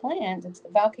a plant. It's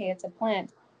Valkei. It's a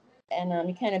plant, and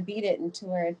you kind of beat it into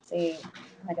where it's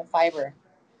like a fiber,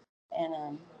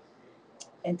 and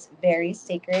it's very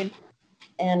sacred.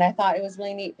 And I thought it was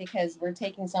really neat because we're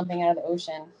taking something out of the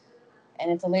ocean,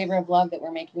 and it's a labor of love that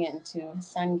we're making it into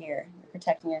sun gear. You're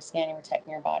protecting your skin, you're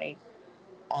protecting your body,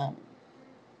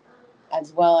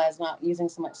 as well as not using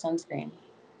so much sunscreen.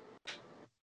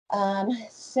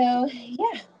 So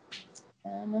yeah.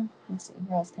 Let's see,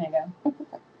 where else can I go?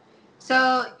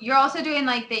 So you're also doing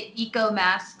like the eco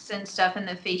masks and stuff and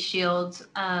the face shields,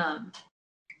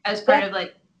 as part of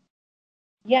like.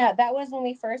 Yeah, that was when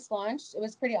we first launched. It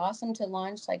was pretty awesome to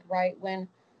launch like right when,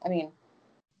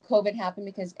 COVID happened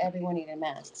because everyone needed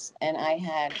masks, and I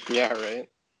had. Yeah, right.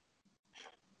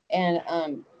 And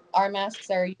our masks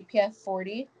are UPF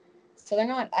 40, so they're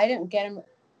not. I didn't get them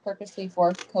purposely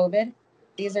for COVID.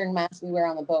 These are masks we wear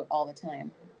on the boat all the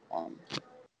time.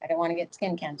 I don't want to get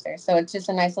skin cancer, so it's just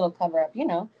a nice little cover up,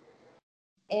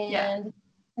 And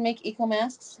make eco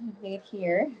masks made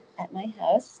here at my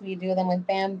house. We do them with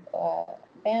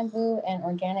bamboo and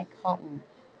organic cotton,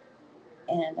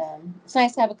 and it's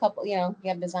nice to have a couple. You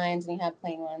have designs and you have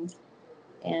plain ones,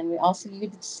 and we also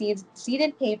use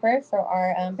seeded paper for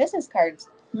our business cards.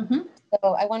 Mm-hmm.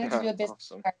 So I wanted to do a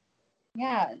business Awesome. card,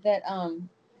 that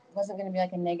wasn't going to be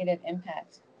like a negative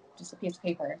impact, just a piece of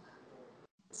paper.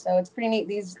 So it's pretty neat.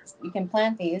 These, you can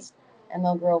plant these and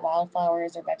they'll grow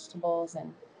wildflowers or vegetables,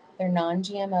 and they're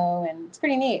non-GMO, and it's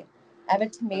pretty neat. I have a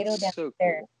tomato That's down so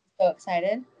there. cool. so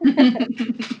excited.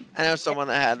 I know someone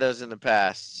that had those in the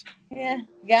past. Yeah.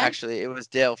 Actually, it was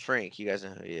Dale Frank. You guys know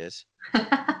who he is.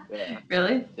 Yeah.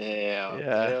 Really?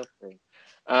 Yeah.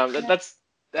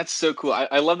 That's so cool.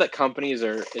 I love that companies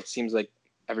are. It seems like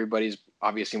everybody's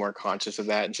obviously more conscious of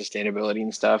that and sustainability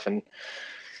and stuff. And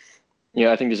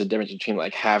I think there's a difference between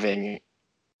like having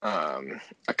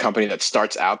a company that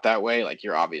starts out that way, like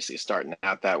you're obviously starting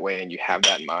out that way and you have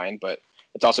that in mind, but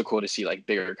it's also cool to see like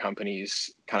bigger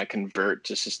companies kind of convert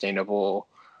to sustainable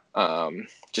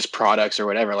just products or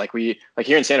whatever. Like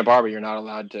here in Santa Barbara, you're not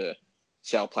allowed to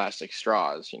sell plastic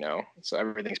straws, so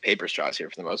everything's paper straws here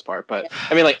for the most part. But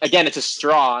I mean, like, again, it's a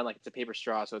straw and like it's a paper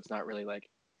straw, so it's not really like,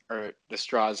 or the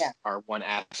straws are one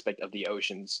aspect of the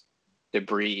ocean's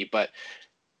debris, but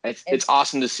it's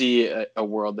awesome to see a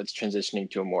world that's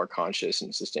transitioning to a more conscious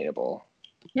and sustainable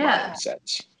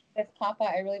mindset. With Papa,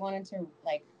 I really wanted to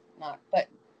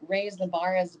raise the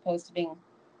bar as opposed to being,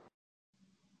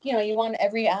 you want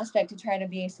every aspect to try to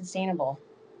be sustainable,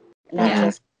 not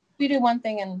just we do one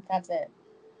thing and that's it.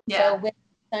 So with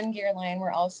Sun Gear line,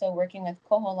 we're also working with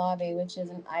Koholave, which is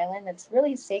an island that's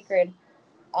really sacred,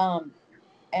 and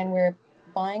we're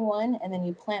buying one and then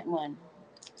you plant one.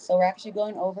 So we're actually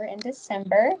going over in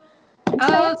December.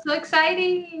 So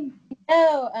exciting!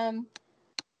 We're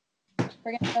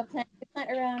going to go plant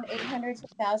around 800 to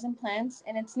 1,000 plants.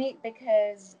 And it's neat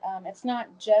because it's not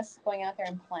just going out there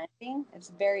and planting. It's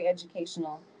very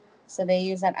educational. So they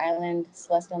use that island,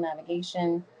 celestial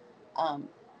navigation.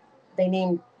 They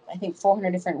named, I think,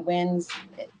 400 different winds.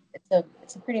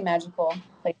 It's a pretty magical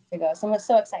place to go. So I'm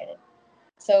so excited.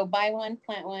 So buy one,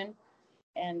 plant one.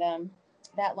 And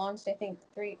that launched, I think,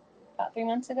 about 3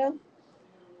 months ago.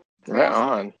 Right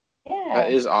on. Yeah.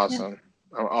 That is awesome.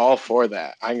 I'm all for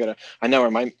that. I know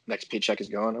where my next paycheck is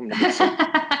going. I'm gonna get some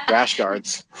rash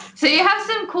guards. So you have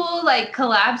some cool like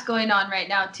collabs going on right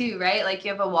now too, right? Like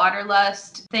you have a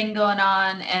waterlust thing going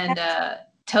on and a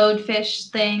toadfish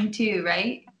thing too,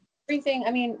 right? Everything.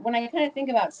 I mean, when I kind of think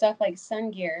about stuff like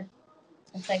Sun Gear,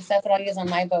 it's like stuff that I'll use on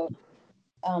my boat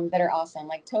that are awesome.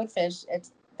 Like Toadfish,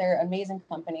 they're an amazing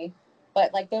company,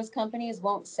 but like those companies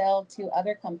won't sell to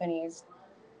other companies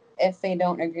if they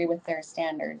don't agree with their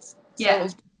standards. So it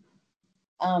was,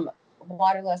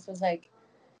 Waterlust was like,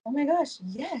 oh my gosh,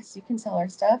 yes, you can sell our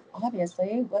stuff.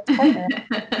 Obviously, let's partner.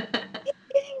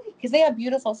 Because they have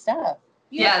beautiful stuff.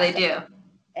 They do.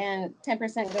 And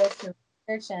 10% goes to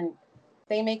research, and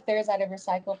they make theirs out of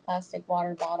recycled plastic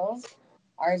water bottles.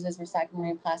 Ours is recycled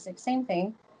marine plastic, same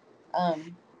thing.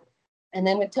 And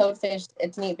then with Toadfish,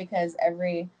 it's neat because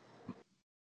every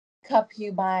cup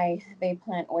you buy, they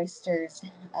plant oysters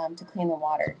to clean the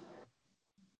water.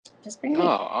 Just pretty neat. Oh,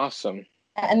 awesome.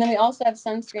 And then we also have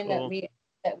sunscreen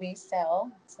that we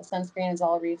sell. So sunscreen is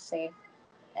all reef safe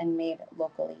and made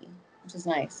locally, which is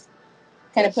nice.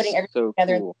 Kind of putting everything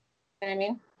together. Cool. You know what I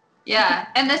mean? Yeah,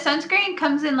 and the sunscreen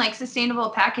comes in like sustainable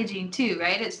packaging too,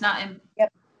 right? It's not in.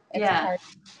 Yep. It's hard.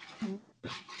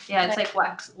 Yeah, it's like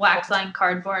wax lined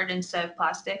cardboard instead of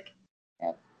plastic.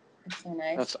 Yep. It's so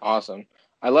nice. That's awesome.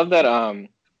 I love that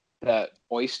that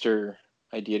oyster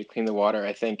idea to clean the water.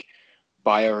 I think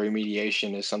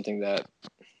bioremediation is something that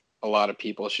a lot of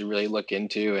people should really look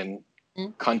into, and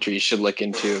countries should look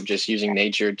into, just using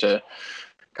nature to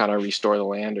kind of restore the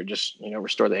land or just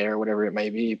restore the air, whatever it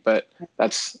may be. But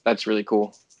that's really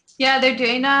cool. Yeah, they're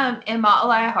doing in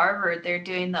Matalai Harbor. They're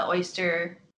doing the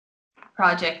oyster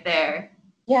project there.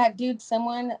 Yeah, dude,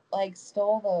 someone like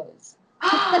stole those.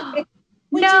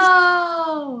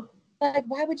 No. Like,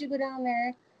 why would you go down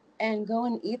there and go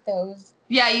and eat those?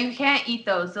 Yeah, you can't eat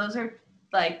those. Those are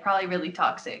like probably really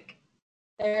toxic.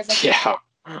 There's like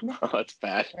Oh, that's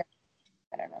bad.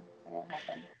 I don't know what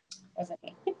happened. It wasn't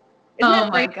me. Oh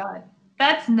my god,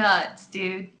 that's nuts,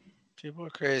 dude. People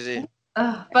are crazy.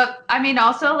 But I mean,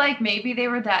 also like maybe they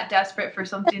were that desperate for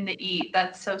something to eat.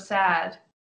 That's so sad.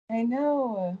 I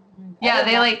know. Yeah,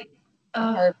 they like.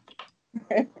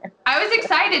 I was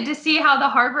excited to see how the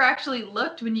harbor actually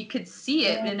looked when you could see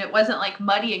it, and it wasn't like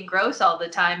muddy and gross all the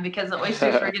time because the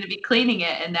oysters were going to be cleaning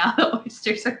it, and now the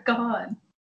oysters are gone.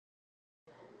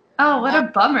 Oh, what a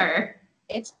bummer.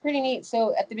 It's pretty neat.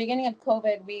 So at the beginning of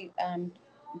COVID, we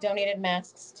donated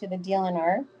masks to the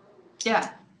DLNR.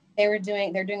 Yeah. They're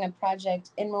doing a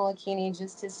project in Molokini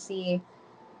just to see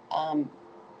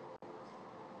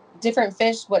different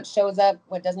fish, what shows up,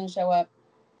 what doesn't show up.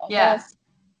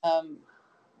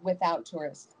 Without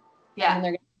tourists. Yeah. And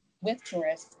they're with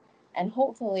tourists. And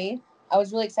hopefully, I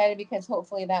was really excited because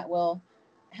hopefully that will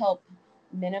help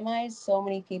minimize so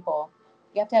many people.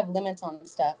 You have to have limits on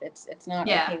stuff. It's not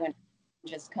okay when you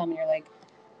just come and you're like,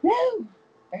 no.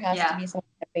 There has to be some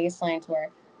baseline to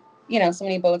where, so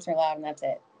many boats are allowed and that's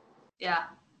it. Yeah.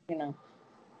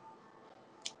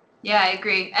 Yeah, I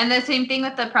agree. And the same thing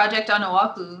with the project on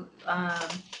Oahu,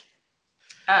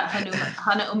 at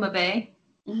Hanauma Bay.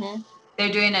 Mm-hmm.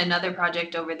 They're doing another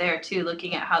project over there too,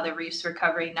 looking at how the reef's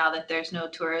recovering now that there's no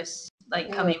tourists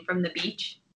coming from the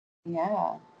beach.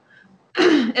 Yeah.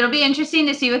 It'll be interesting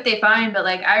to see what they find, but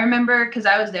I remember because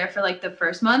I was there for the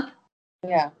first month.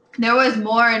 Yeah. There was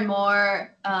more and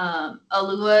more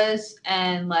aluas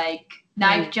and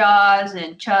knife jaws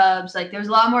and chubs. There was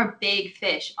a lot more big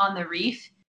fish on the reef.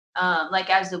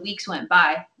 As the weeks went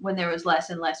by, when there was less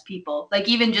and less people,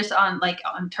 even just on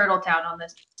Turtletown on the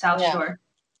South Shore,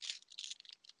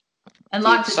 and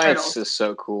lots of turtles. Science is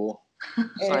so cool.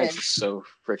 Science is so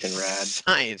freaking rad.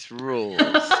 Science rules.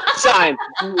 Science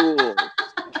rules.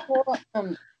 Cool,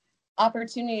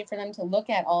 opportunity for them to look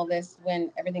at all this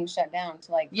when everything's shut down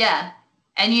to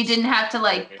and you didn't have to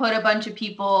put a bunch of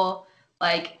people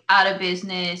out of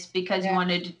business because you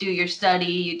wanted to do your study.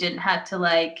 You didn't have to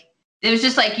it was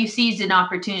just you seized an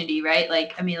opportunity, right?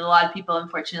 A lot of people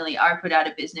unfortunately are put out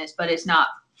of business, but it's not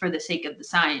for the sake of the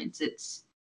science. It's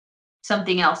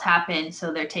something else happened,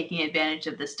 so they're taking advantage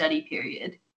of the study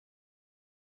period.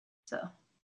 So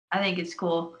I think it's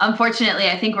cool. Unfortunately,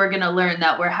 I think we're going to learn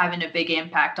that we're having a big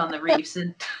impact on the reefs,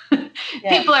 and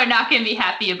people are not going to be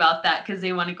happy about that because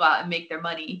they want to go out and make their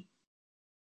money.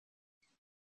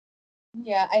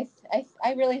 Yeah,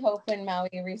 I really hope when Maui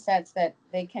resets that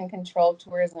they can control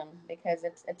tourism, because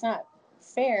it's not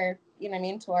fair, to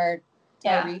our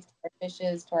reefs, to our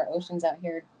fishes, to our oceans out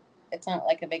here. It's not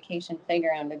like a vacation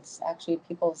playground. It's actually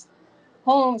people's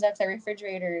homes. That's our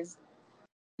refrigerators.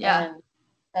 Yeah. And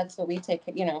that's what we take,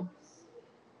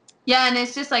 Yeah, and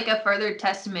it's just a further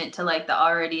testament to the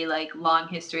already long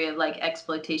history of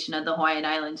exploitation of the Hawaiian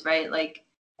Islands, right?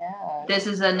 This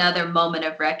is another moment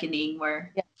of reckoning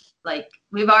where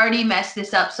we've already messed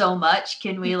this up so much.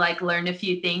 Can we learn a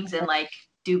few things and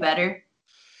do better?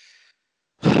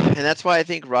 And that's why I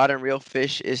think rod and reel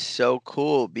fish is so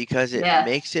cool, because it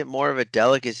makes it more of a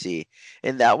delicacy.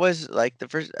 And that was the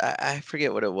first, I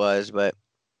forget what it was, but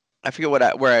I forget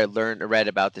where I learned or read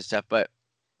about this stuff, but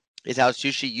is how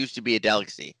sushi used to be a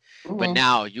delicacy. Mm-hmm. But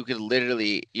now you can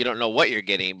literally, you don't know what you're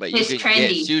getting, but you can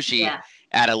get sushi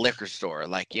at a liquor store.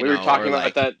 We were talking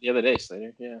about that the other day,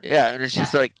 Slater. Yeah. Yeah, and it's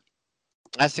just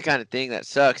that's the kind of thing that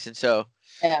sucks. And so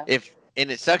and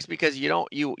it sucks because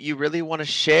you really want to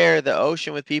share the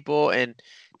ocean with people and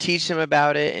teach them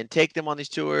about it and take them on these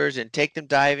tours and take them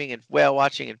diving and whale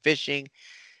watching and fishing.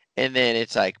 And then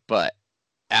it's but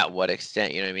at what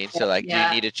extent, you know what I mean? So do you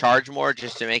need to charge more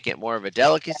just to make it more of a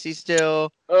delicacy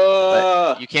still?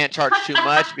 But you can't charge too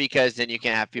much because then you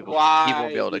can't have people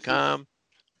be able to come.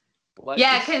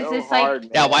 Because it's hard,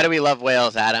 yeah. Why do we love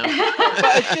whales, Adam?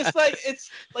 But it's just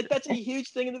it's that's a huge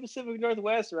thing in the Pacific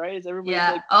Northwest, right? Is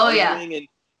everybody's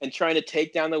and trying to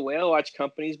take down the whale watch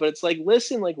companies, but it's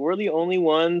listen, we're the only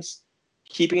ones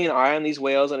keeping an eye on these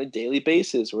whales on a daily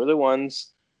basis. We're the ones,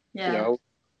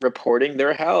 reporting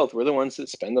their health. We're the ones that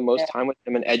spend the most time with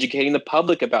them and educating the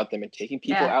public about them and taking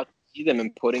people out to see them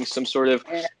and putting some sort of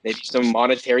maybe some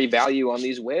monetary value on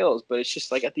these whales. But it's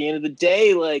just at the end of the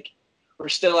day, we're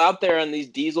still out there on these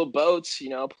diesel boats,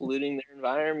 polluting their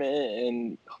environment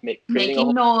and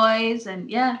making noise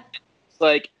and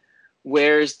It's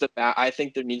where's I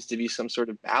think there needs to be some sort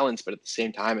of balance, but at the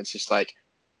same time, it's just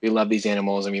we love these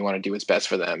animals and we want to do what's best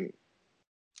for them.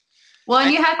 Well,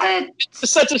 and you have to. It's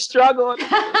such a struggle.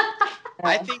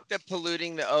 I think that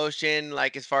polluting the ocean,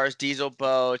 as far as diesel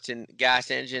boats and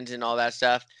gas engines and all that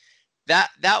stuff,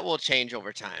 that will change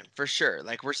over time for sure.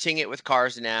 We're seeing it with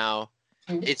cars now.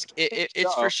 It's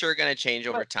for sure going to change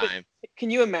over time. But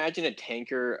can you imagine a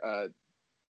tanker,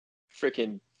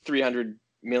 freaking 300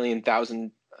 million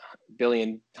thousand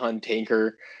billion ton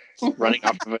tanker running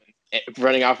off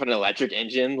of an electric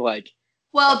engine?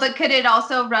 Well, but could it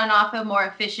also run off a more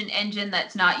efficient engine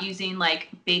that's not using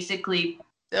basically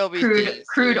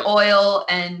crude oil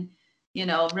and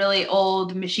really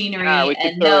old machinery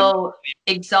and no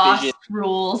exhaust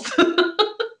rules?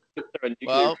 A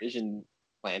nuclear fission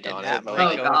plant on it.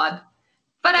 Oh God!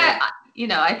 But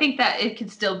I think that it could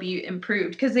still be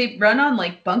improved because they run on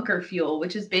bunker fuel,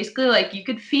 which is basically you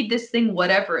could feed this thing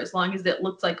whatever as long as it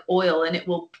looks like oil and it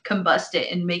will combust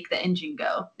it and make the engine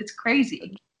go. It's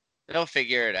crazy. They'll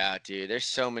figure it out, dude. There's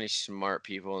so many smart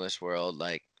people in this world.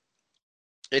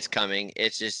 It's coming.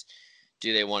 It's just,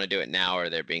 do they want to do it now, or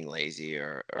they're being lazy,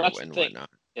 or and whatnot?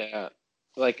 Yeah,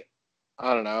 I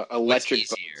don't know. Electric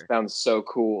boats sounds so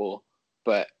cool,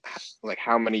 but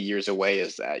how many years away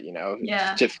is that?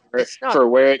 Yeah. Just for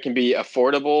where it can be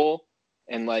affordable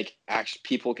and actually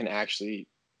people can actually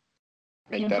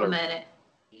make implement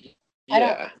it.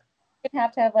 Yeah. It'd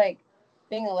have to have like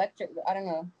being electric. I don't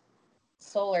know,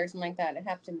 solar or something like that. It'd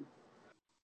have to.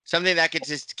 Something that could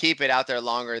just keep it out there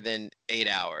longer than 8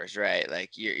 hours, right? Like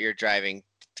you're driving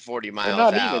 40 miles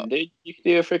not out. Even, dude. You could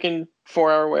do a freaking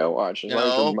 4-hour whale watch.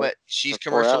 No, but she's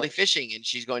commercially fishing and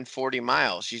she's going 40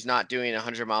 miles. She's not doing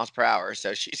 100 miles per hour,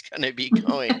 so she's going to be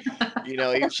going,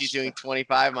 even she's doing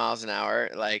 25 miles an hour,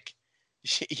 like,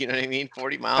 you know what I mean?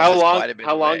 40 miles is quite a bit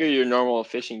How long away. are your normal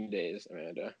fishing days,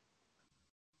 Amanda?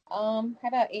 How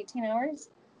about 18 hours?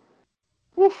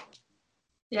 Woof.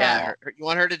 Yeah, you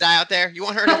want her to die out there? You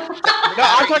want her to? No,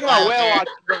 I'm talking about whale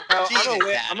watching, bro.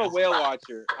 I'm a whale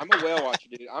watcher.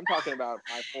 Dude. I'm talking about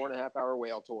my 4.5-hour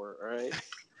whale tour. All right.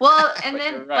 Well, and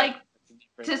then like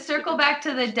to circle back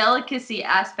to the delicacy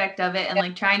aspect of it, and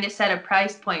like trying to set a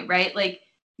price point, right? Like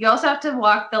you also have to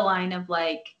walk the line of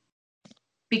like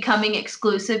becoming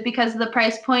exclusive because of the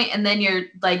price point, and then you're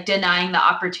like denying the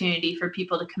opportunity for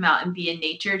people to come out and be in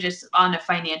nature just on a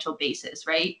financial basis,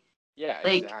 right? Yeah,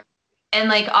 like, exactly. And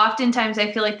like oftentimes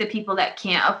I feel like the people that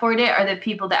can't afford it are the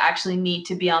people that actually need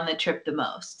to be on the trip the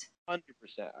most. 100%.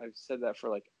 I've said that for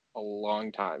like a long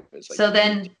time. It's like, so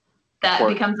then that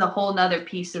becomes a whole nother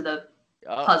piece of the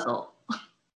puzzle.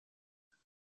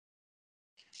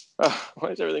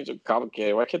 Why is everything so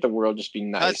complicated? Why can't the world just be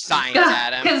nice? Because science,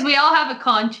 Adam. Because we all have a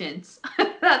conscience.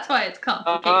 That's why it's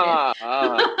complicated.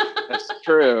 That's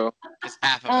true. Because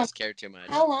half of us care too much.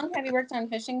 How long have you worked on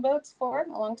fishing boats for?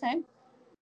 A long time?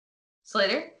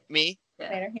 Slater? Me?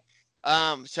 Yeah.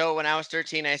 So when I was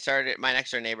 13, my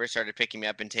next door neighbor started picking me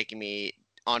up and taking me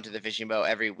onto the fishing boat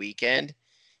every weekend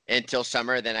until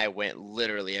summer. Then I went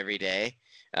literally every day.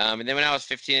 And then when I was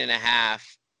 15 and a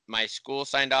half, my school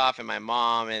signed off and my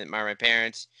mom and my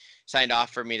parents signed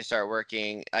off for me to start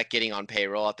working, like getting on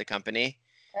payroll at the company.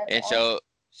 That's and awesome.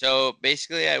 so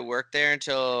basically I worked there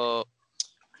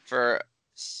for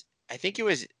I think it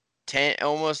was 10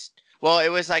 almost. Well, it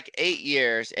was like 8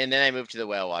 years, and then I moved to the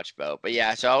whale watch boat. But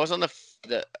yeah, so I was on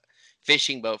the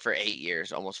fishing boat for 8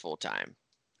 years, almost full time,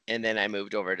 and then I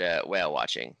moved over to whale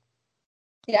watching.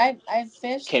 Yeah, I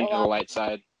fished. Came to the light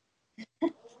side.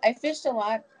 I fished a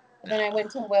lot. Then I went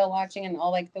to whale watching and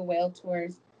all like the whale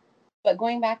tours. But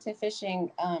going back to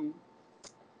fishing,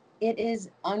 it is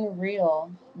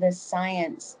unreal the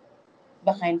science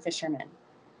behind fishermen.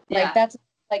 Like that's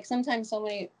like sometimes so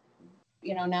many,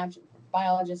 now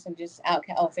biologists have just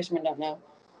fishermen don't know.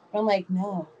 But I'm like,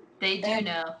 no. They do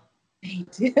know. They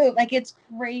do. Like it's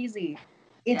crazy.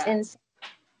 It's insane.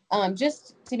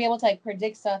 Just to be able to like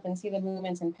predict stuff and see the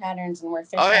movements and patterns and where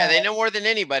fish are. They know more than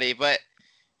anybody, but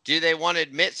do they want to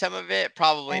admit some of it?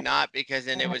 Probably not, because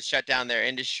then it would shut down their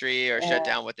industry or shut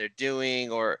down what they're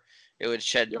doing, or it would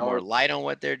shed more light on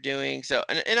what they're doing. So,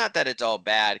 and not that it's all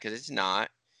bad, because it's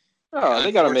not. Oh,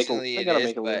 they gotta make a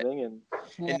living,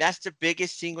 and that's the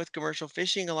biggest thing with commercial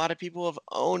fishing. A lot of people have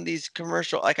owned these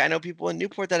commercial. Like I know people in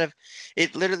Newport that have.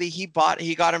 It literally he got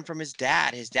him from his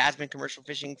dad. His dad's been commercial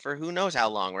fishing for who knows how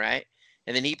long, right?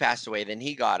 And then he passed away. Then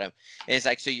he got him, and it's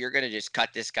like, so you're gonna just cut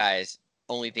this guy's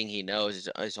only thing he knows is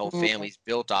his whole family's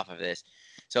built off of this.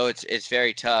 So it's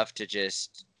very tough to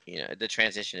just the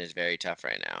transition is very tough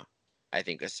right now. I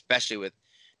think especially with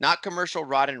not commercial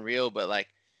rod and reel, but like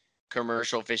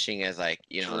commercial fishing as like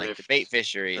like the bait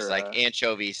fisheries, like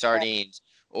anchovy, sardines,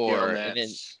 and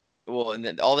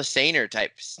then all the seiner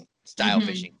type style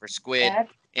fishing for squid,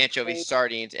 anchovies,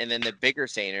 sardines, and then the bigger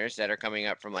seiners that are coming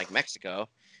up from like Mexico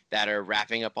that are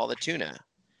wrapping up all the tuna.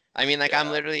 I mean, like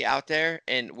I'm literally out there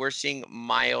and we're seeing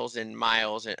miles and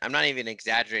miles, and I'm not even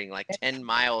exaggerating, like 10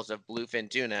 miles of bluefin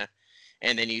tuna,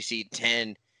 and then you see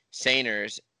 10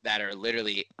 seiners that are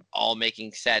literally all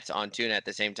making sets on tuna at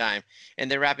the same time,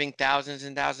 and they're wrapping thousands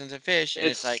and thousands of fish, and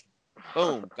it's like,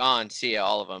 boom, gone, see ya,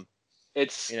 all of them.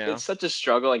 It's such a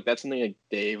struggle. Like that's something like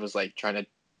Dave was like trying to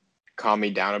calm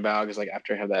me down about, because like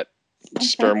after I had that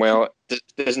sperm whale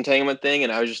disentanglement thing,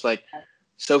 and I was just like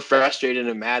so frustrated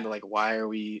and mad, like why are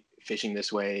we fishing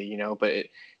this way, But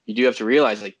you do have to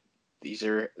realize like this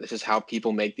is how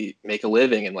people make a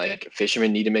living, and like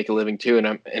fishermen need to make a living too. And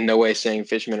I'm in no way saying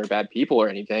fishermen are bad people or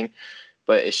anything,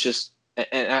 but it's just,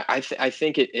 and I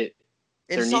think it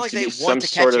there needs to be some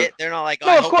sort of. They're not like, no,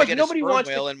 I of hope course I get nobody a sperm wants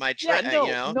whale in my trap.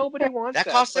 Nobody wants that.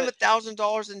 That costs them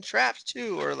 $1,000 in traps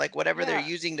too, or like whatever they're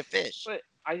using to fish. But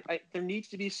I there needs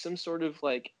to be some sort of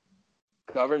like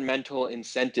governmental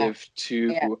incentive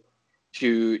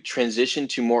to transition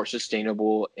to more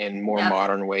sustainable and more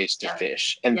modern ways to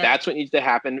fish. And that's what needs to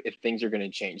happen if things are going to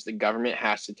change. The government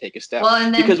has to take a step.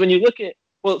 Because when you look at,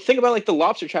 think about like the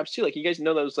lobster traps too. Like you guys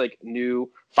know those like new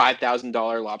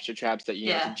 $5,000 lobster traps that,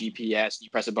 it's a GPS, you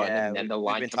press a button and the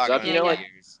line comes up, like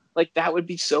like that would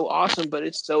be so awesome, but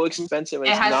it's so expensive and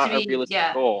it's not a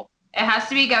realistic goal. It has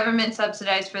to be government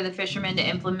subsidized for the fishermen to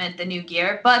implement the new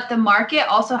gear, but the market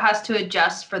also has to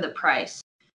adjust for the price.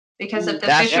 Because if the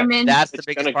fishermen... That's the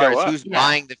biggest part is who's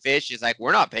buying the fish is like,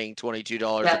 we're not paying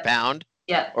 $22 a pound.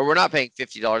 Yeah. Or we're not paying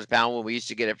 $50 a pound when we used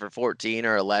to get it for 14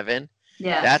 or 11.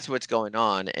 Yeah. That's what's going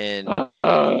on. And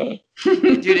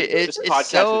dude, it's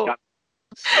so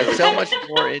much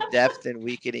more in depth than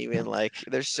we can even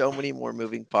there's so many more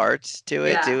moving parts to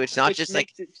it too. It's not just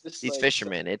like these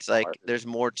fishermen. It's like there's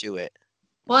more to it.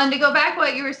 Well, and to go back to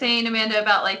what you were saying, Amanda,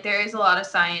 about there is a lot of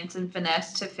science and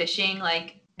finesse to fishing,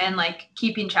 and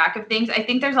keeping track of things. I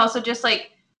think there's also just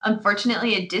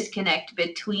unfortunately a disconnect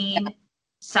between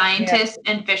scientists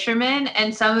and fishermen,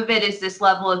 and some of it is this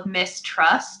level of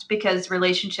mistrust because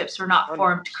relationships were not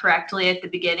formed correctly at the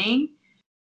beginning.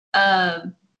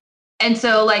 And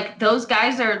so those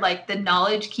guys are the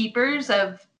knowledge keepers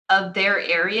of their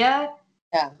area.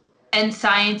 Yeah. And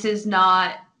science is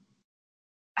not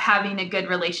having a good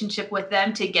relationship with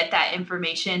them to get that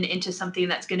information into something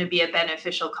that's going to be a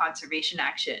beneficial conservation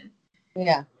action.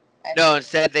 Yeah. No,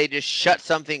 instead they just shut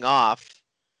something off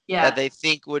that they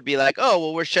think would be oh,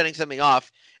 well, we're shutting something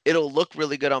off. It'll look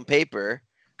really good on paper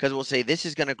because we'll say this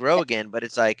is going to grow again. But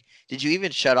it's did you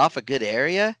even shut off a good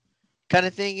area kind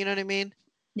of thing? You know what I mean?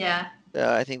 Yeah.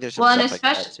 I think there's some stuff like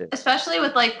that too. Especially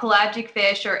with pelagic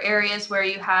fish or areas where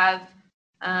you have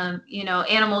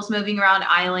animals moving around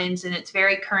islands, and it's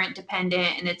very current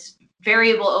dependent and it's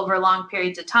variable over long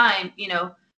periods of time.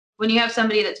 When you have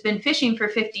somebody that's been fishing for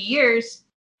 50 years,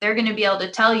 they're going to be able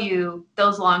to tell you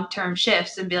those long-term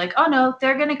shifts and be like, oh no,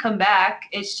 they're going to come back.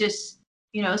 It's just,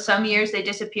 some years they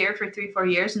disappear for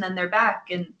 3-4 years and then they're back.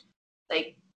 And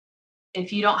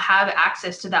if you don't have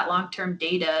access to that long-term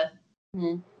data,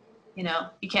 you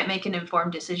can't make an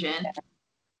informed decision. Yeah.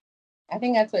 I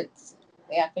think that's what's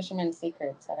fishermen's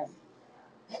secrets. I don't.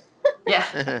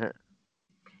 Yeah.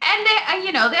 And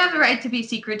they, they have the right to be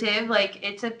secretive.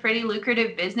 It's a pretty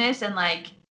lucrative business, and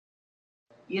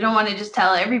you don't want to just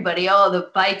tell everybody, oh, the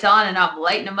bite's on and I'm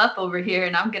lighting them up over here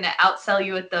and I'm going to outsell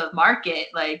you at the market.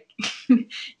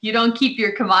 You don't keep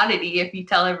your commodity if you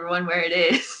tell everyone where it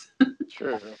is.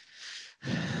 True.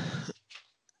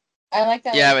 I like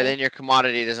that. Yeah, but then your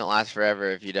commodity doesn't last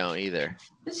forever if you don't either.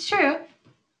 It's true.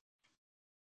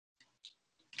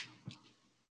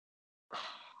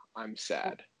 I'm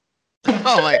sad.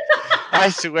 Oh my! I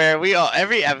swear,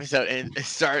 every episode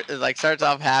starts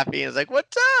off happy and it's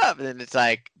what's up, and then it's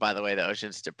by the way, the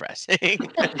ocean's depressing.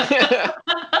 Dude,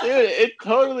 it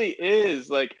totally is.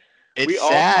 It's we all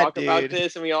sad, talk dude. about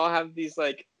this, and we all have these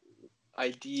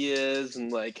ideas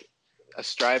and a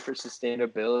strive for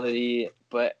sustainability.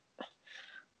 But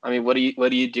I mean, what do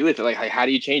you do with it? How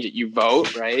do you change it? You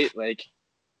vote, right?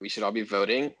 We should all be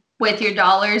voting with your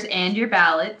dollars and your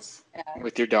ballots.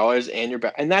 With your dollars and your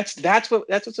and that's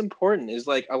what's important is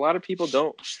a lot of people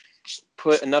don't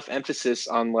put enough emphasis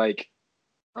on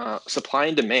supply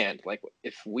and demand.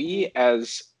 If we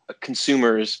as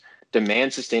consumers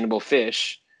demand sustainable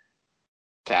fish,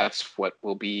 that's what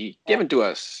will be given to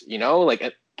us.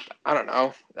 I don't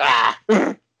know.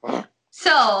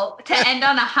 So to end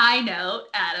on a high note,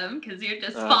 Adam, because you're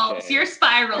just you're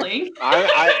spiraling.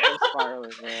 I am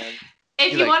spiraling, man.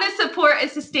 If you want to support a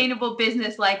sustainable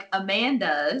business like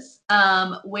Amanda's,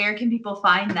 where can people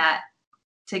find that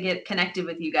to get connected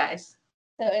with you guys?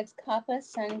 So it's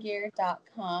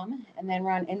kappasungear.com, and then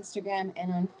we're on Instagram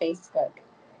and on Facebook.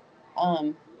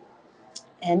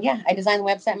 And yeah, I designed the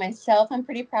website myself. I'm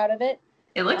pretty proud of it.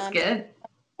 It looks good.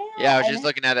 Yeah, I was just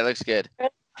looking at it. It looks good.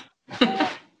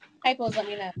 Typos, let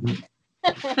me know.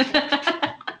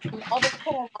 All the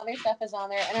cool other stuff is on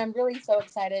there, and I'm really so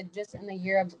excited just in the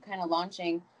year of kind of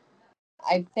launching.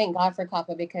 I thank God for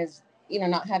Kappa because,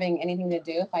 not having anything to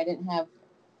do if I didn't have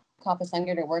Kappa Sun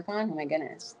Gear to work on, oh my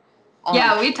goodness.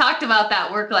 Yeah, we talked about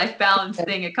that work-life balance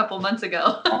thing a couple months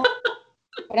ago.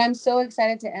 But I'm so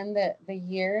excited to end the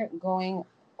year going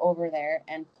over there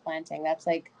and planting. That's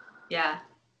yeah.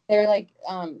 They're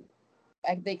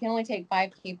they can only take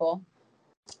 5 people,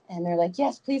 and they're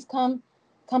yes, please come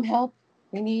help.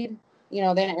 We need, they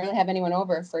didn't really have anyone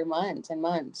over for months and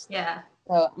months. Yeah.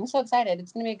 So I'm so excited.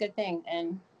 It's going to be a good thing.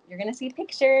 And you're going to see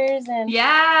pictures and.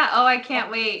 Yeah. Oh, I can't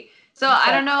wait. So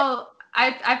I don't know.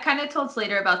 I've kind of told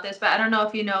Slater about this, but I don't know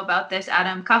if you know about this,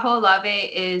 Adam. Kaho'olawe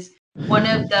is one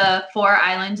of the 4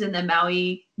 islands in the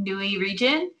Maui Nui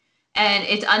region. And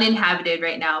it's uninhabited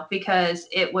right now because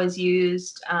it was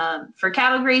used for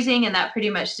cattle grazing, and that pretty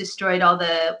much destroyed all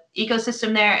the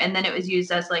ecosystem there. And then it was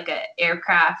used as an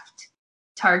aircraft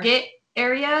target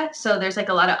area. So there's like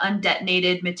a lot of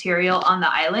undetonated material on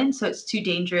the island. So it's too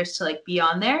dangerous to like be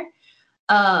on there.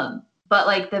 But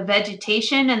like the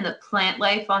vegetation and the plant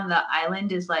life on the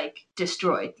island is like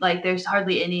destroyed. Like there's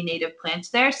hardly any native plants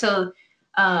there. So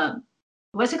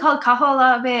what's it called?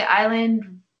 Kaho'olawe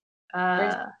Island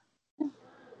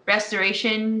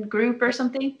Restoration Group or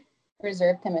something?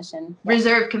 Reserve Commission.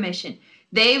 Reserve Commission.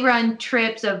 They run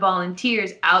trips of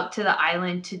volunteers out to the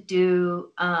island to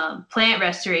do plant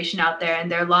restoration out there.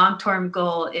 And their long-term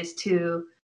goal is to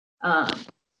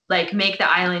like make the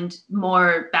island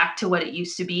more back to what it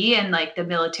used to be, and like the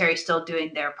military still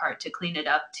doing their part to clean it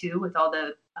up too with all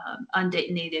the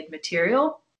undetonated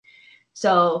material.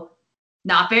 So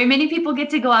not very many people get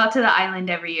to go out to the island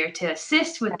every year to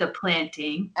assist with the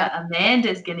planting, but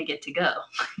Amanda's gonna get to go.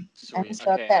 I'm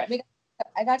so upset.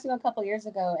 I got to go a couple years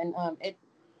ago, and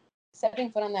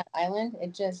stepping foot on that island,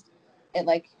 it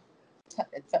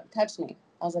touched me.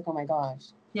 I was like, oh my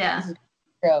gosh. Yeah. This is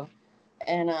true.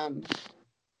 And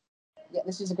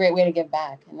this is a great way to give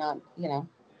back and not,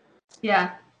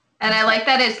 Yeah. And I like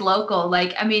that it's local.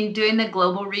 Like, I mean, doing the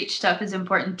global reach stuff is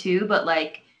important too, but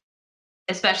like,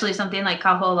 especially something like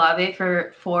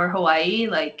Kaho'olawe for Hawaii,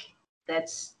 like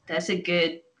that's a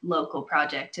good local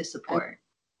project to support.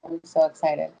 I'm so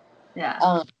excited.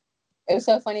 Yeah. It was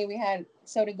so funny.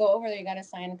 To go over there, you got to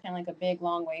sign kind of like a big,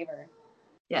 long waiver.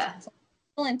 Yeah. It's a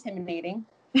little intimidating.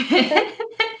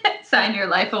 Sign your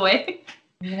life away.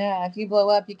 Yeah, if you blow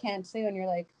up, you can't sue, and you're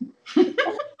like,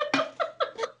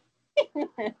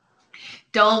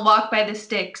 don't walk by the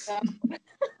sticks.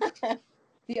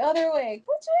 The other way.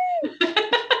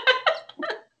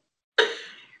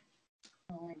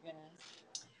 Oh my goodness.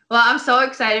 Well, I'm so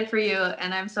excited for you,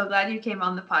 and I'm so glad you came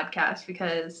on the podcast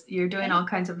because you're doing all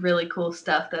kinds of really cool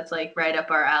stuff that's like right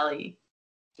up our alley.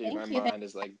 Dude, my mind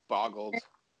is like boggled.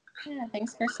 Yeah,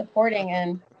 thanks for supporting,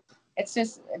 and it's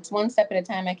one step at a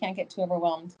time. I can't get too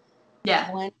overwhelmed.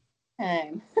 Yeah. One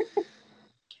time.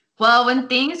 Well, when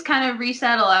things kind of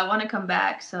resettle, I want to come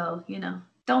back. So,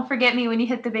 don't forget me when you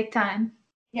hit the big time.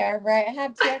 Yeah, right. I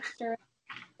have 2 extra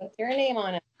with your name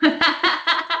on it.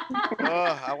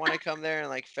 Oh, I want to come there in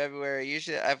like February.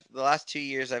 Usually, the last 2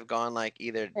 years I've gone like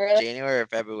either Really? January or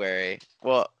February.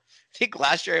 Well, I think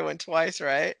last year I went twice,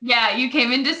 right? Yeah, you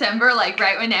came in December, like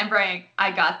right when Amber and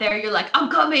I got there. You're like, I'm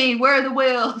coming. Where are the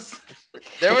whales?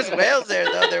 There was whales there,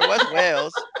 though. There was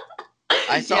whales.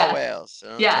 I saw whales.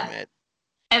 So yeah.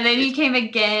 And then you came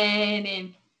again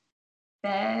in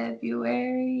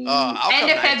February.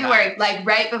 End of February, like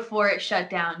right before it shut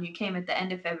down. You came at the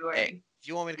end of February. Hey, if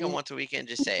you want me to come once a weekend,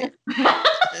 just say it.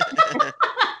 I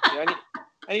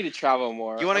need to travel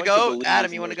more. You want to go,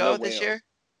 Adam? You want to go this year?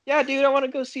 Yeah, dude, I want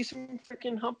to go see some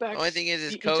freaking humpbacks. The only thing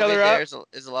is COVID there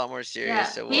is a lot more serious. Yeah.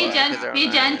 So be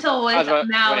gentle with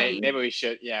Maui. Wait, maybe we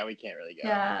should. Yeah, we can't really go.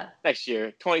 Yeah. Next year,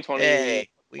 2020. Hey,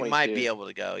 we might be able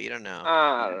to go. You don't know.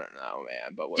 I don't know,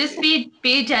 man. But just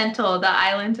be gentle. The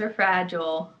islands are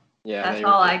fragile. Yeah, that's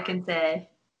all I can say.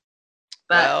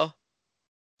 But well,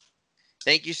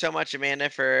 thank you so much,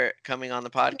 Amanda, for coming on the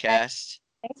podcast.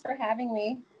 Thanks for having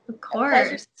me. Of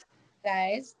course,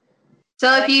 guys. So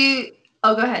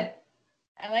go ahead.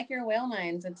 I like your whale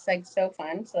mines. It's like so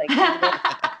fun. So like,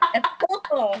 it's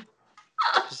cool.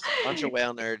 Just a bunch of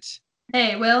whale nerds.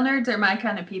 Hey, whale nerds are my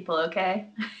kind of people. Okay.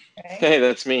 Hey,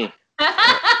 that's me.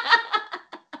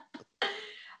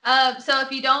 So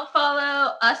if you don't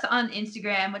follow us on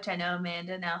Instagram, which I know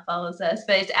Amanda now follows us,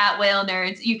 but it's at Whale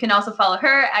Nerds, you can also follow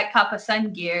her at Kappa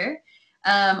Sun Gear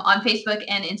on Facebook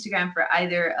and Instagram for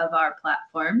either of our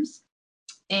platforms.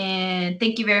 And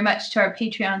thank you very much to our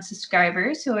Patreon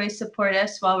subscribers who always support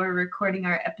us while we're recording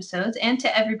our episodes, and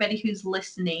to everybody who's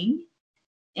listening.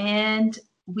 And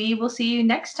we will see you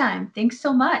next time. Thanks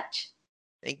so much.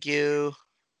 Thank you.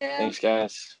 Thanks,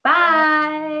 guys.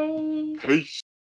 Bye. Peace.